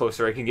 the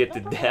closer I can get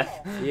to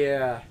death.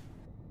 Yeah.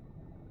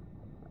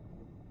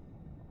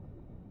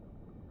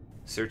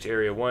 Search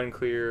area 1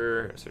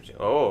 clear. Search...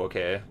 Oh,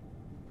 okay.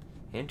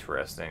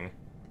 Interesting.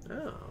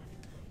 Oh.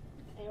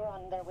 They were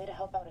on their way to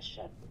help out a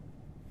ship.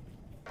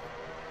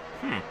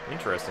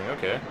 Interesting,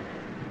 okay.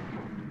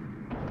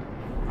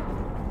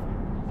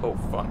 Oh,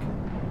 fuck.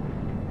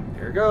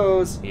 Here it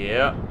goes.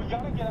 Yeah. We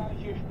gotta get out of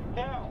here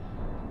now.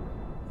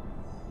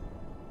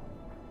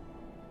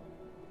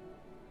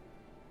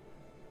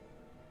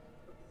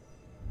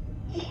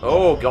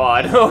 Oh,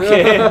 God.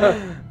 Okay.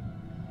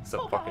 It's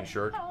a fucking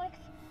shark.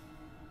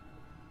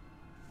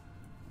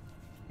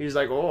 He's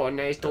like, oh,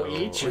 nice to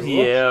eat you.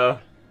 Yeah.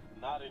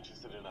 Not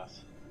interested in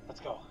us. Let's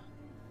go.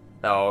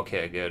 Oh,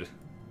 okay, good.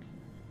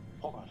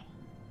 Hold on.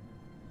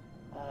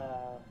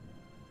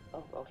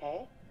 Oh,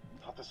 okay.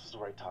 Thought this was the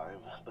right time,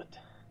 but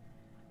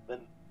then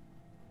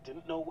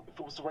didn't know if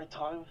it was the right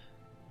time.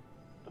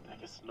 But I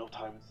guess no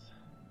time's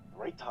the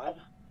right time.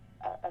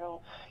 I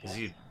don't... Is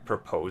he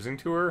proposing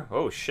to her?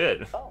 Oh,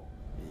 shit. Oh.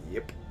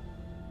 Yep.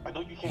 I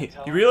know you can't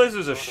tell. You realize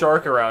there's a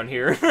shark around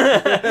here.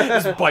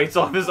 Just bites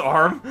off his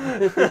arm.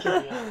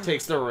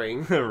 Takes the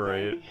ring.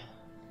 Right.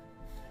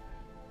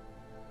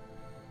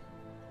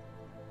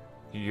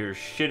 You're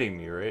shitting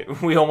me,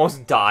 right? We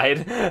almost died.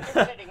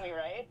 Shitting me,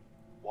 right?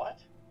 What?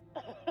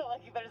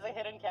 Like there's a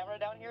hidden camera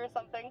down here or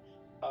something?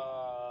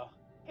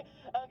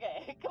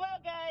 Okay, come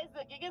out, guys.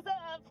 The gig is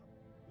up.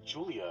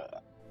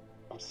 Julia,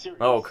 I'm serious.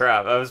 Oh,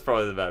 crap. That was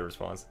probably the bad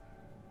response.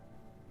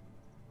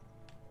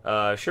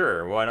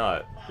 Sure. Why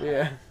not?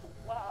 Yeah.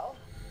 Wow.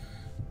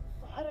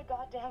 What a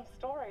goddamn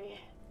story.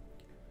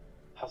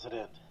 How's it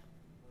end?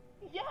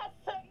 Yes,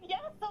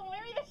 I'll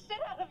marry the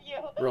shit out of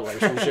you.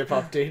 Relationship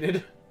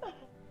updated.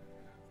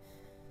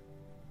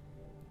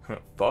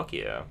 Fuck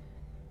yeah.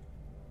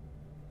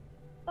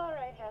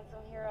 Alright, handsome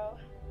hero.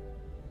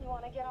 You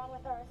want to get on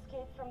with our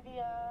escape from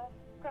the,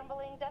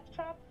 crumbling death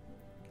trap?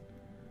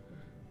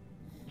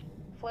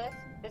 Fliss,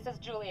 this is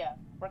Julia.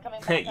 We're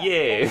coming back up.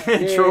 Yay!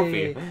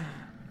 Trophy.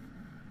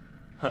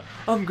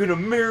 I'm gonna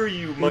marry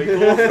you,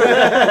 Michael.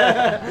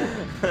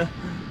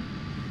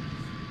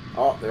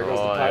 Oh, there goes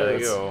the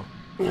pirates. There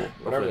you go.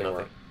 Whatever they nothing.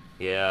 were.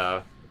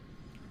 Yeah.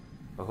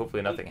 Well,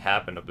 hopefully nothing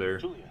happened up there.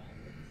 Julia,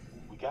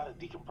 we gotta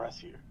decompress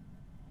here.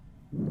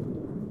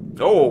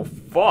 Oh,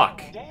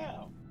 fuck.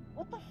 Damn.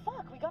 What the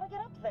fuck? We gotta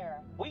get up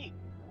there. Wait,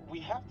 we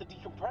have to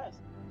decompress.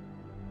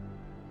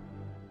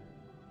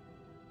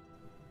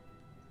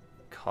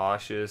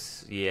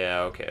 Cautious.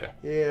 Yeah, okay.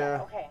 Yeah.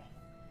 Okay.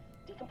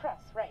 Decompress,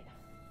 right.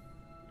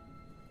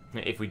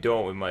 If we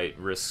don't, we might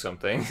risk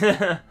something.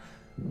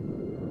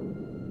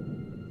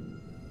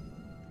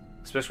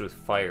 Especially with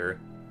fire.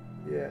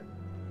 Yeah.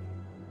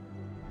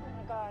 Oh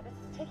my god, this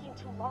is taking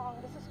too long.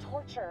 This is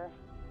torture.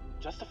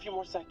 Just a few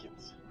more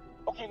seconds.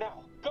 Okay,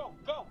 now, go,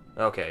 go.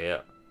 Okay,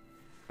 yeah.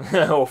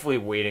 Hopefully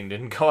waiting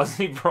didn't cause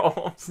any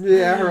problems.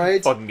 Yeah,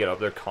 right? Fucking get up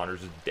there,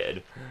 Connor's just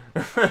dead.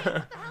 What the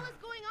hell is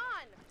going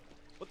on?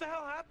 What the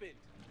hell happened?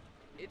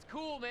 It's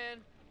cool, man.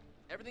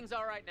 Everything's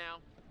all right now.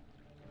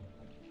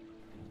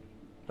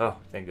 Oh,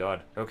 thank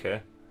God.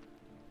 Okay.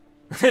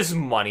 There's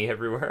money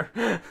everywhere.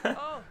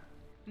 Oh,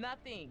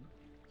 nothing.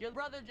 Your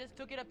brother just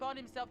took it upon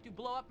himself to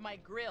blow up my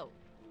grill.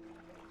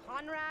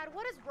 Conrad,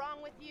 what is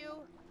wrong with you?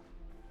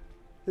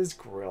 His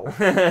grill.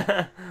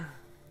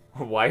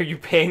 Why are you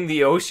paying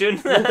the ocean?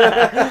 Why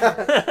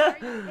are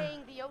you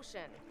paying the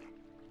ocean?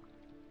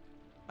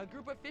 A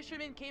group of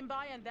fishermen came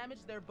by and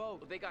damaged their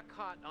boat. They got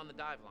caught on the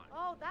dive line.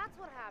 Oh, that's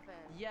what happened.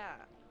 Yeah.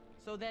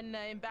 So then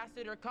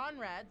Ambassador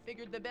Conrad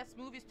figured the best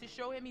move is to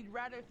show him he'd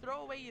rather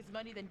throw away his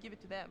money than give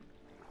it to them.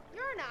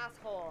 You're an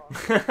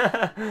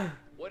asshole.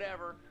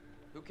 Whatever.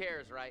 Who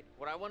cares, right?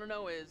 What I want to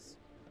know is,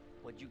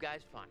 what'd you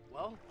guys find?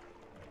 Well,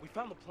 we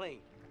found the plane,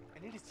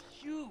 and it is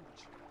huge,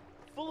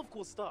 full of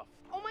cool stuff.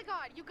 Oh my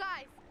God, you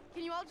guys,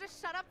 can you all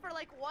just shut up for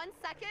like 1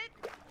 second?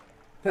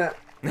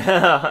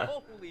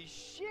 Holy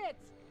shit!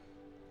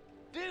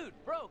 Dude,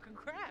 bro,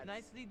 congrats!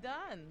 Nicely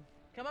done.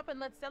 Come up and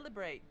let's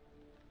celebrate.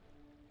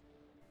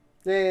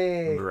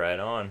 Yay. Right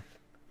on.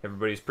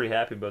 Everybody's pretty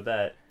happy about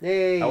that.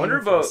 Yay. I wonder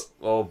about...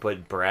 Oh,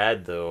 but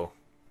Brad, though.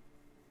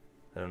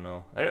 I don't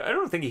know. I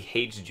don't think he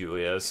hates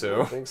Julia, so... I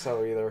don't think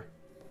so either.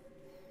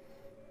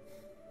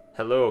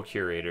 Hello,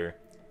 curator.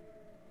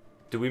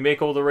 Do we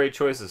make all the right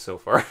choices so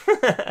far?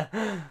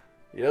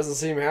 He doesn't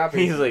seem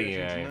happy. He's like, Getting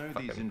yeah, to know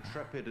fuck these him.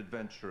 intrepid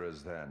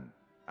adventurers then.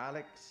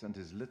 Alex and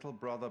his little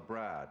brother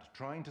Brad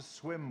trying to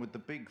swim with the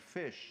big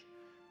fish.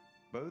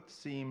 Both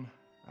seem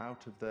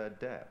out of their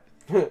depth.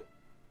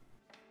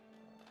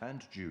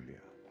 And Julia,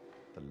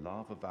 the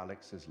love of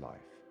Alex's life,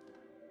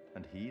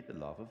 and he the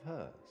love of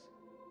hers.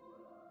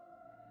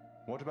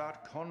 What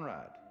about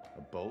Conrad?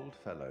 A bold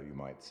fellow, you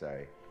might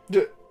say.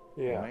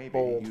 Yeah, Maybe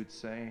bold. you'd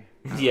say.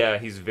 Yeah,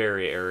 he's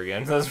very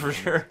arrogant, that's for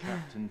sure.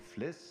 Captain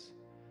Fliss,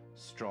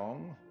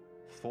 strong,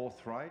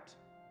 forthright,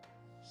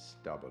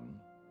 stubborn.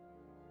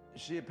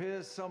 She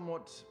appears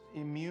somewhat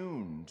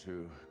immune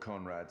to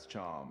Conrad's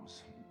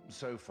charms,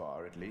 so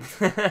far at least.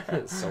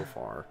 So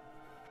far.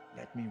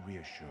 Let me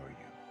reassure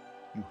you.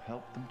 You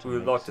help them to We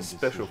make unlocked some a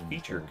special decisions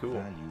feature, they'll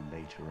cool. value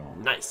later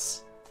on.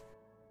 Nice.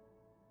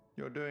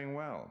 You're doing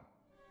well.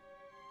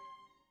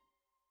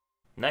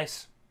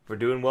 Nice. We're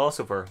doing well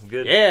so far.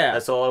 Good. Yeah.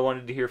 That's all I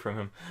wanted to hear from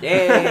him.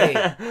 Yay.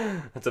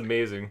 That's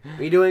amazing.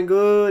 We doing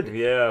good.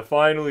 Yeah,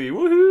 finally.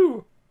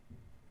 Woohoo!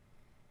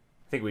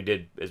 I think we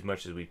did as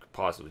much as we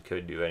possibly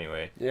could do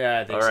anyway. Yeah,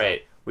 I think All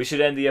right. We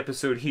should end the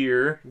episode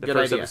here. The Good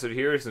first idea. episode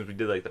here, since we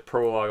did like the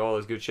prologue, all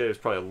this good shit. It was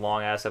probably a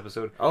long ass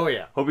episode. Oh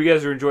yeah. Hope you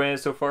guys are enjoying it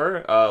so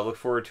far. Look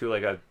forward to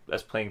like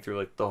us playing through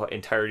like the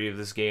entirety of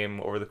this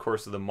game over the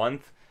course of the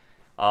month.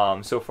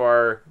 So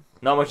far,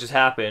 not much has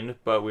happened,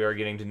 but we are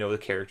getting to know the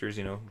characters.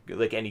 You know,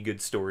 like any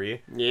good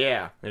story.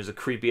 Yeah. There's a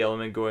creepy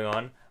element going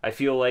on. I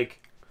feel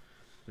like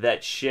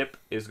that ship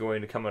is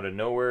going to come out of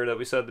nowhere that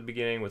we saw at the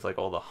beginning with like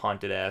all the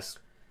haunted ass.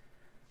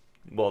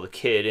 Well, the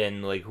kid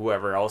and like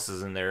whoever else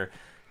is in there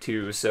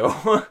too.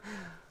 So,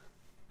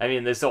 I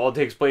mean, this all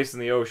takes place in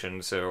the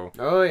ocean. So,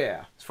 oh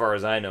yeah, as far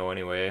as I know,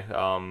 anyway.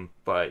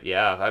 But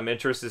yeah, I'm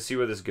interested to see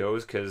where this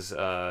goes because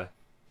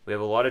we have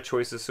a lot of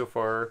choices so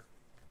far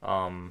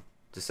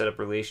to set up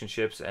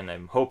relationships, and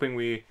I'm hoping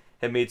we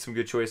have made some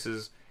good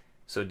choices.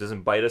 So it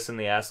doesn't bite us in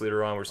the ass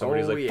later on, where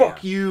somebody's like,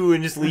 "Fuck you,"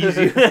 and just leaves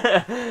you,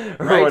 or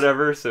Right.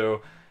 whatever.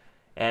 So.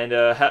 And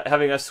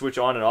having us switch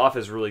on and off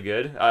is really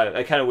good.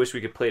 I kind of wish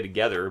we could play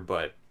together,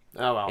 but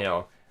oh well. You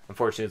know,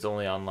 unfortunately, it's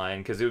only online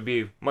because it would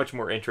be much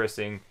more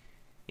interesting,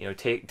 you know,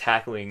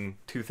 tackling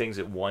two things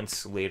at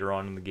once later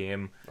on in the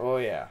game. Oh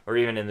yeah. Or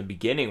even in the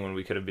beginning when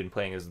we could have been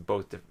playing as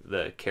both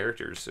the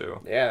characters.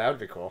 So yeah, that would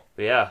be cool.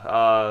 But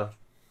yeah,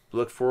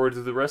 look forward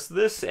to the rest of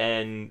this,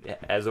 and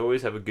as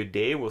always, have a good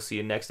day. We'll see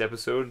you next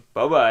episode.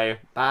 Bye-bye.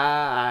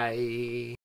 Bye.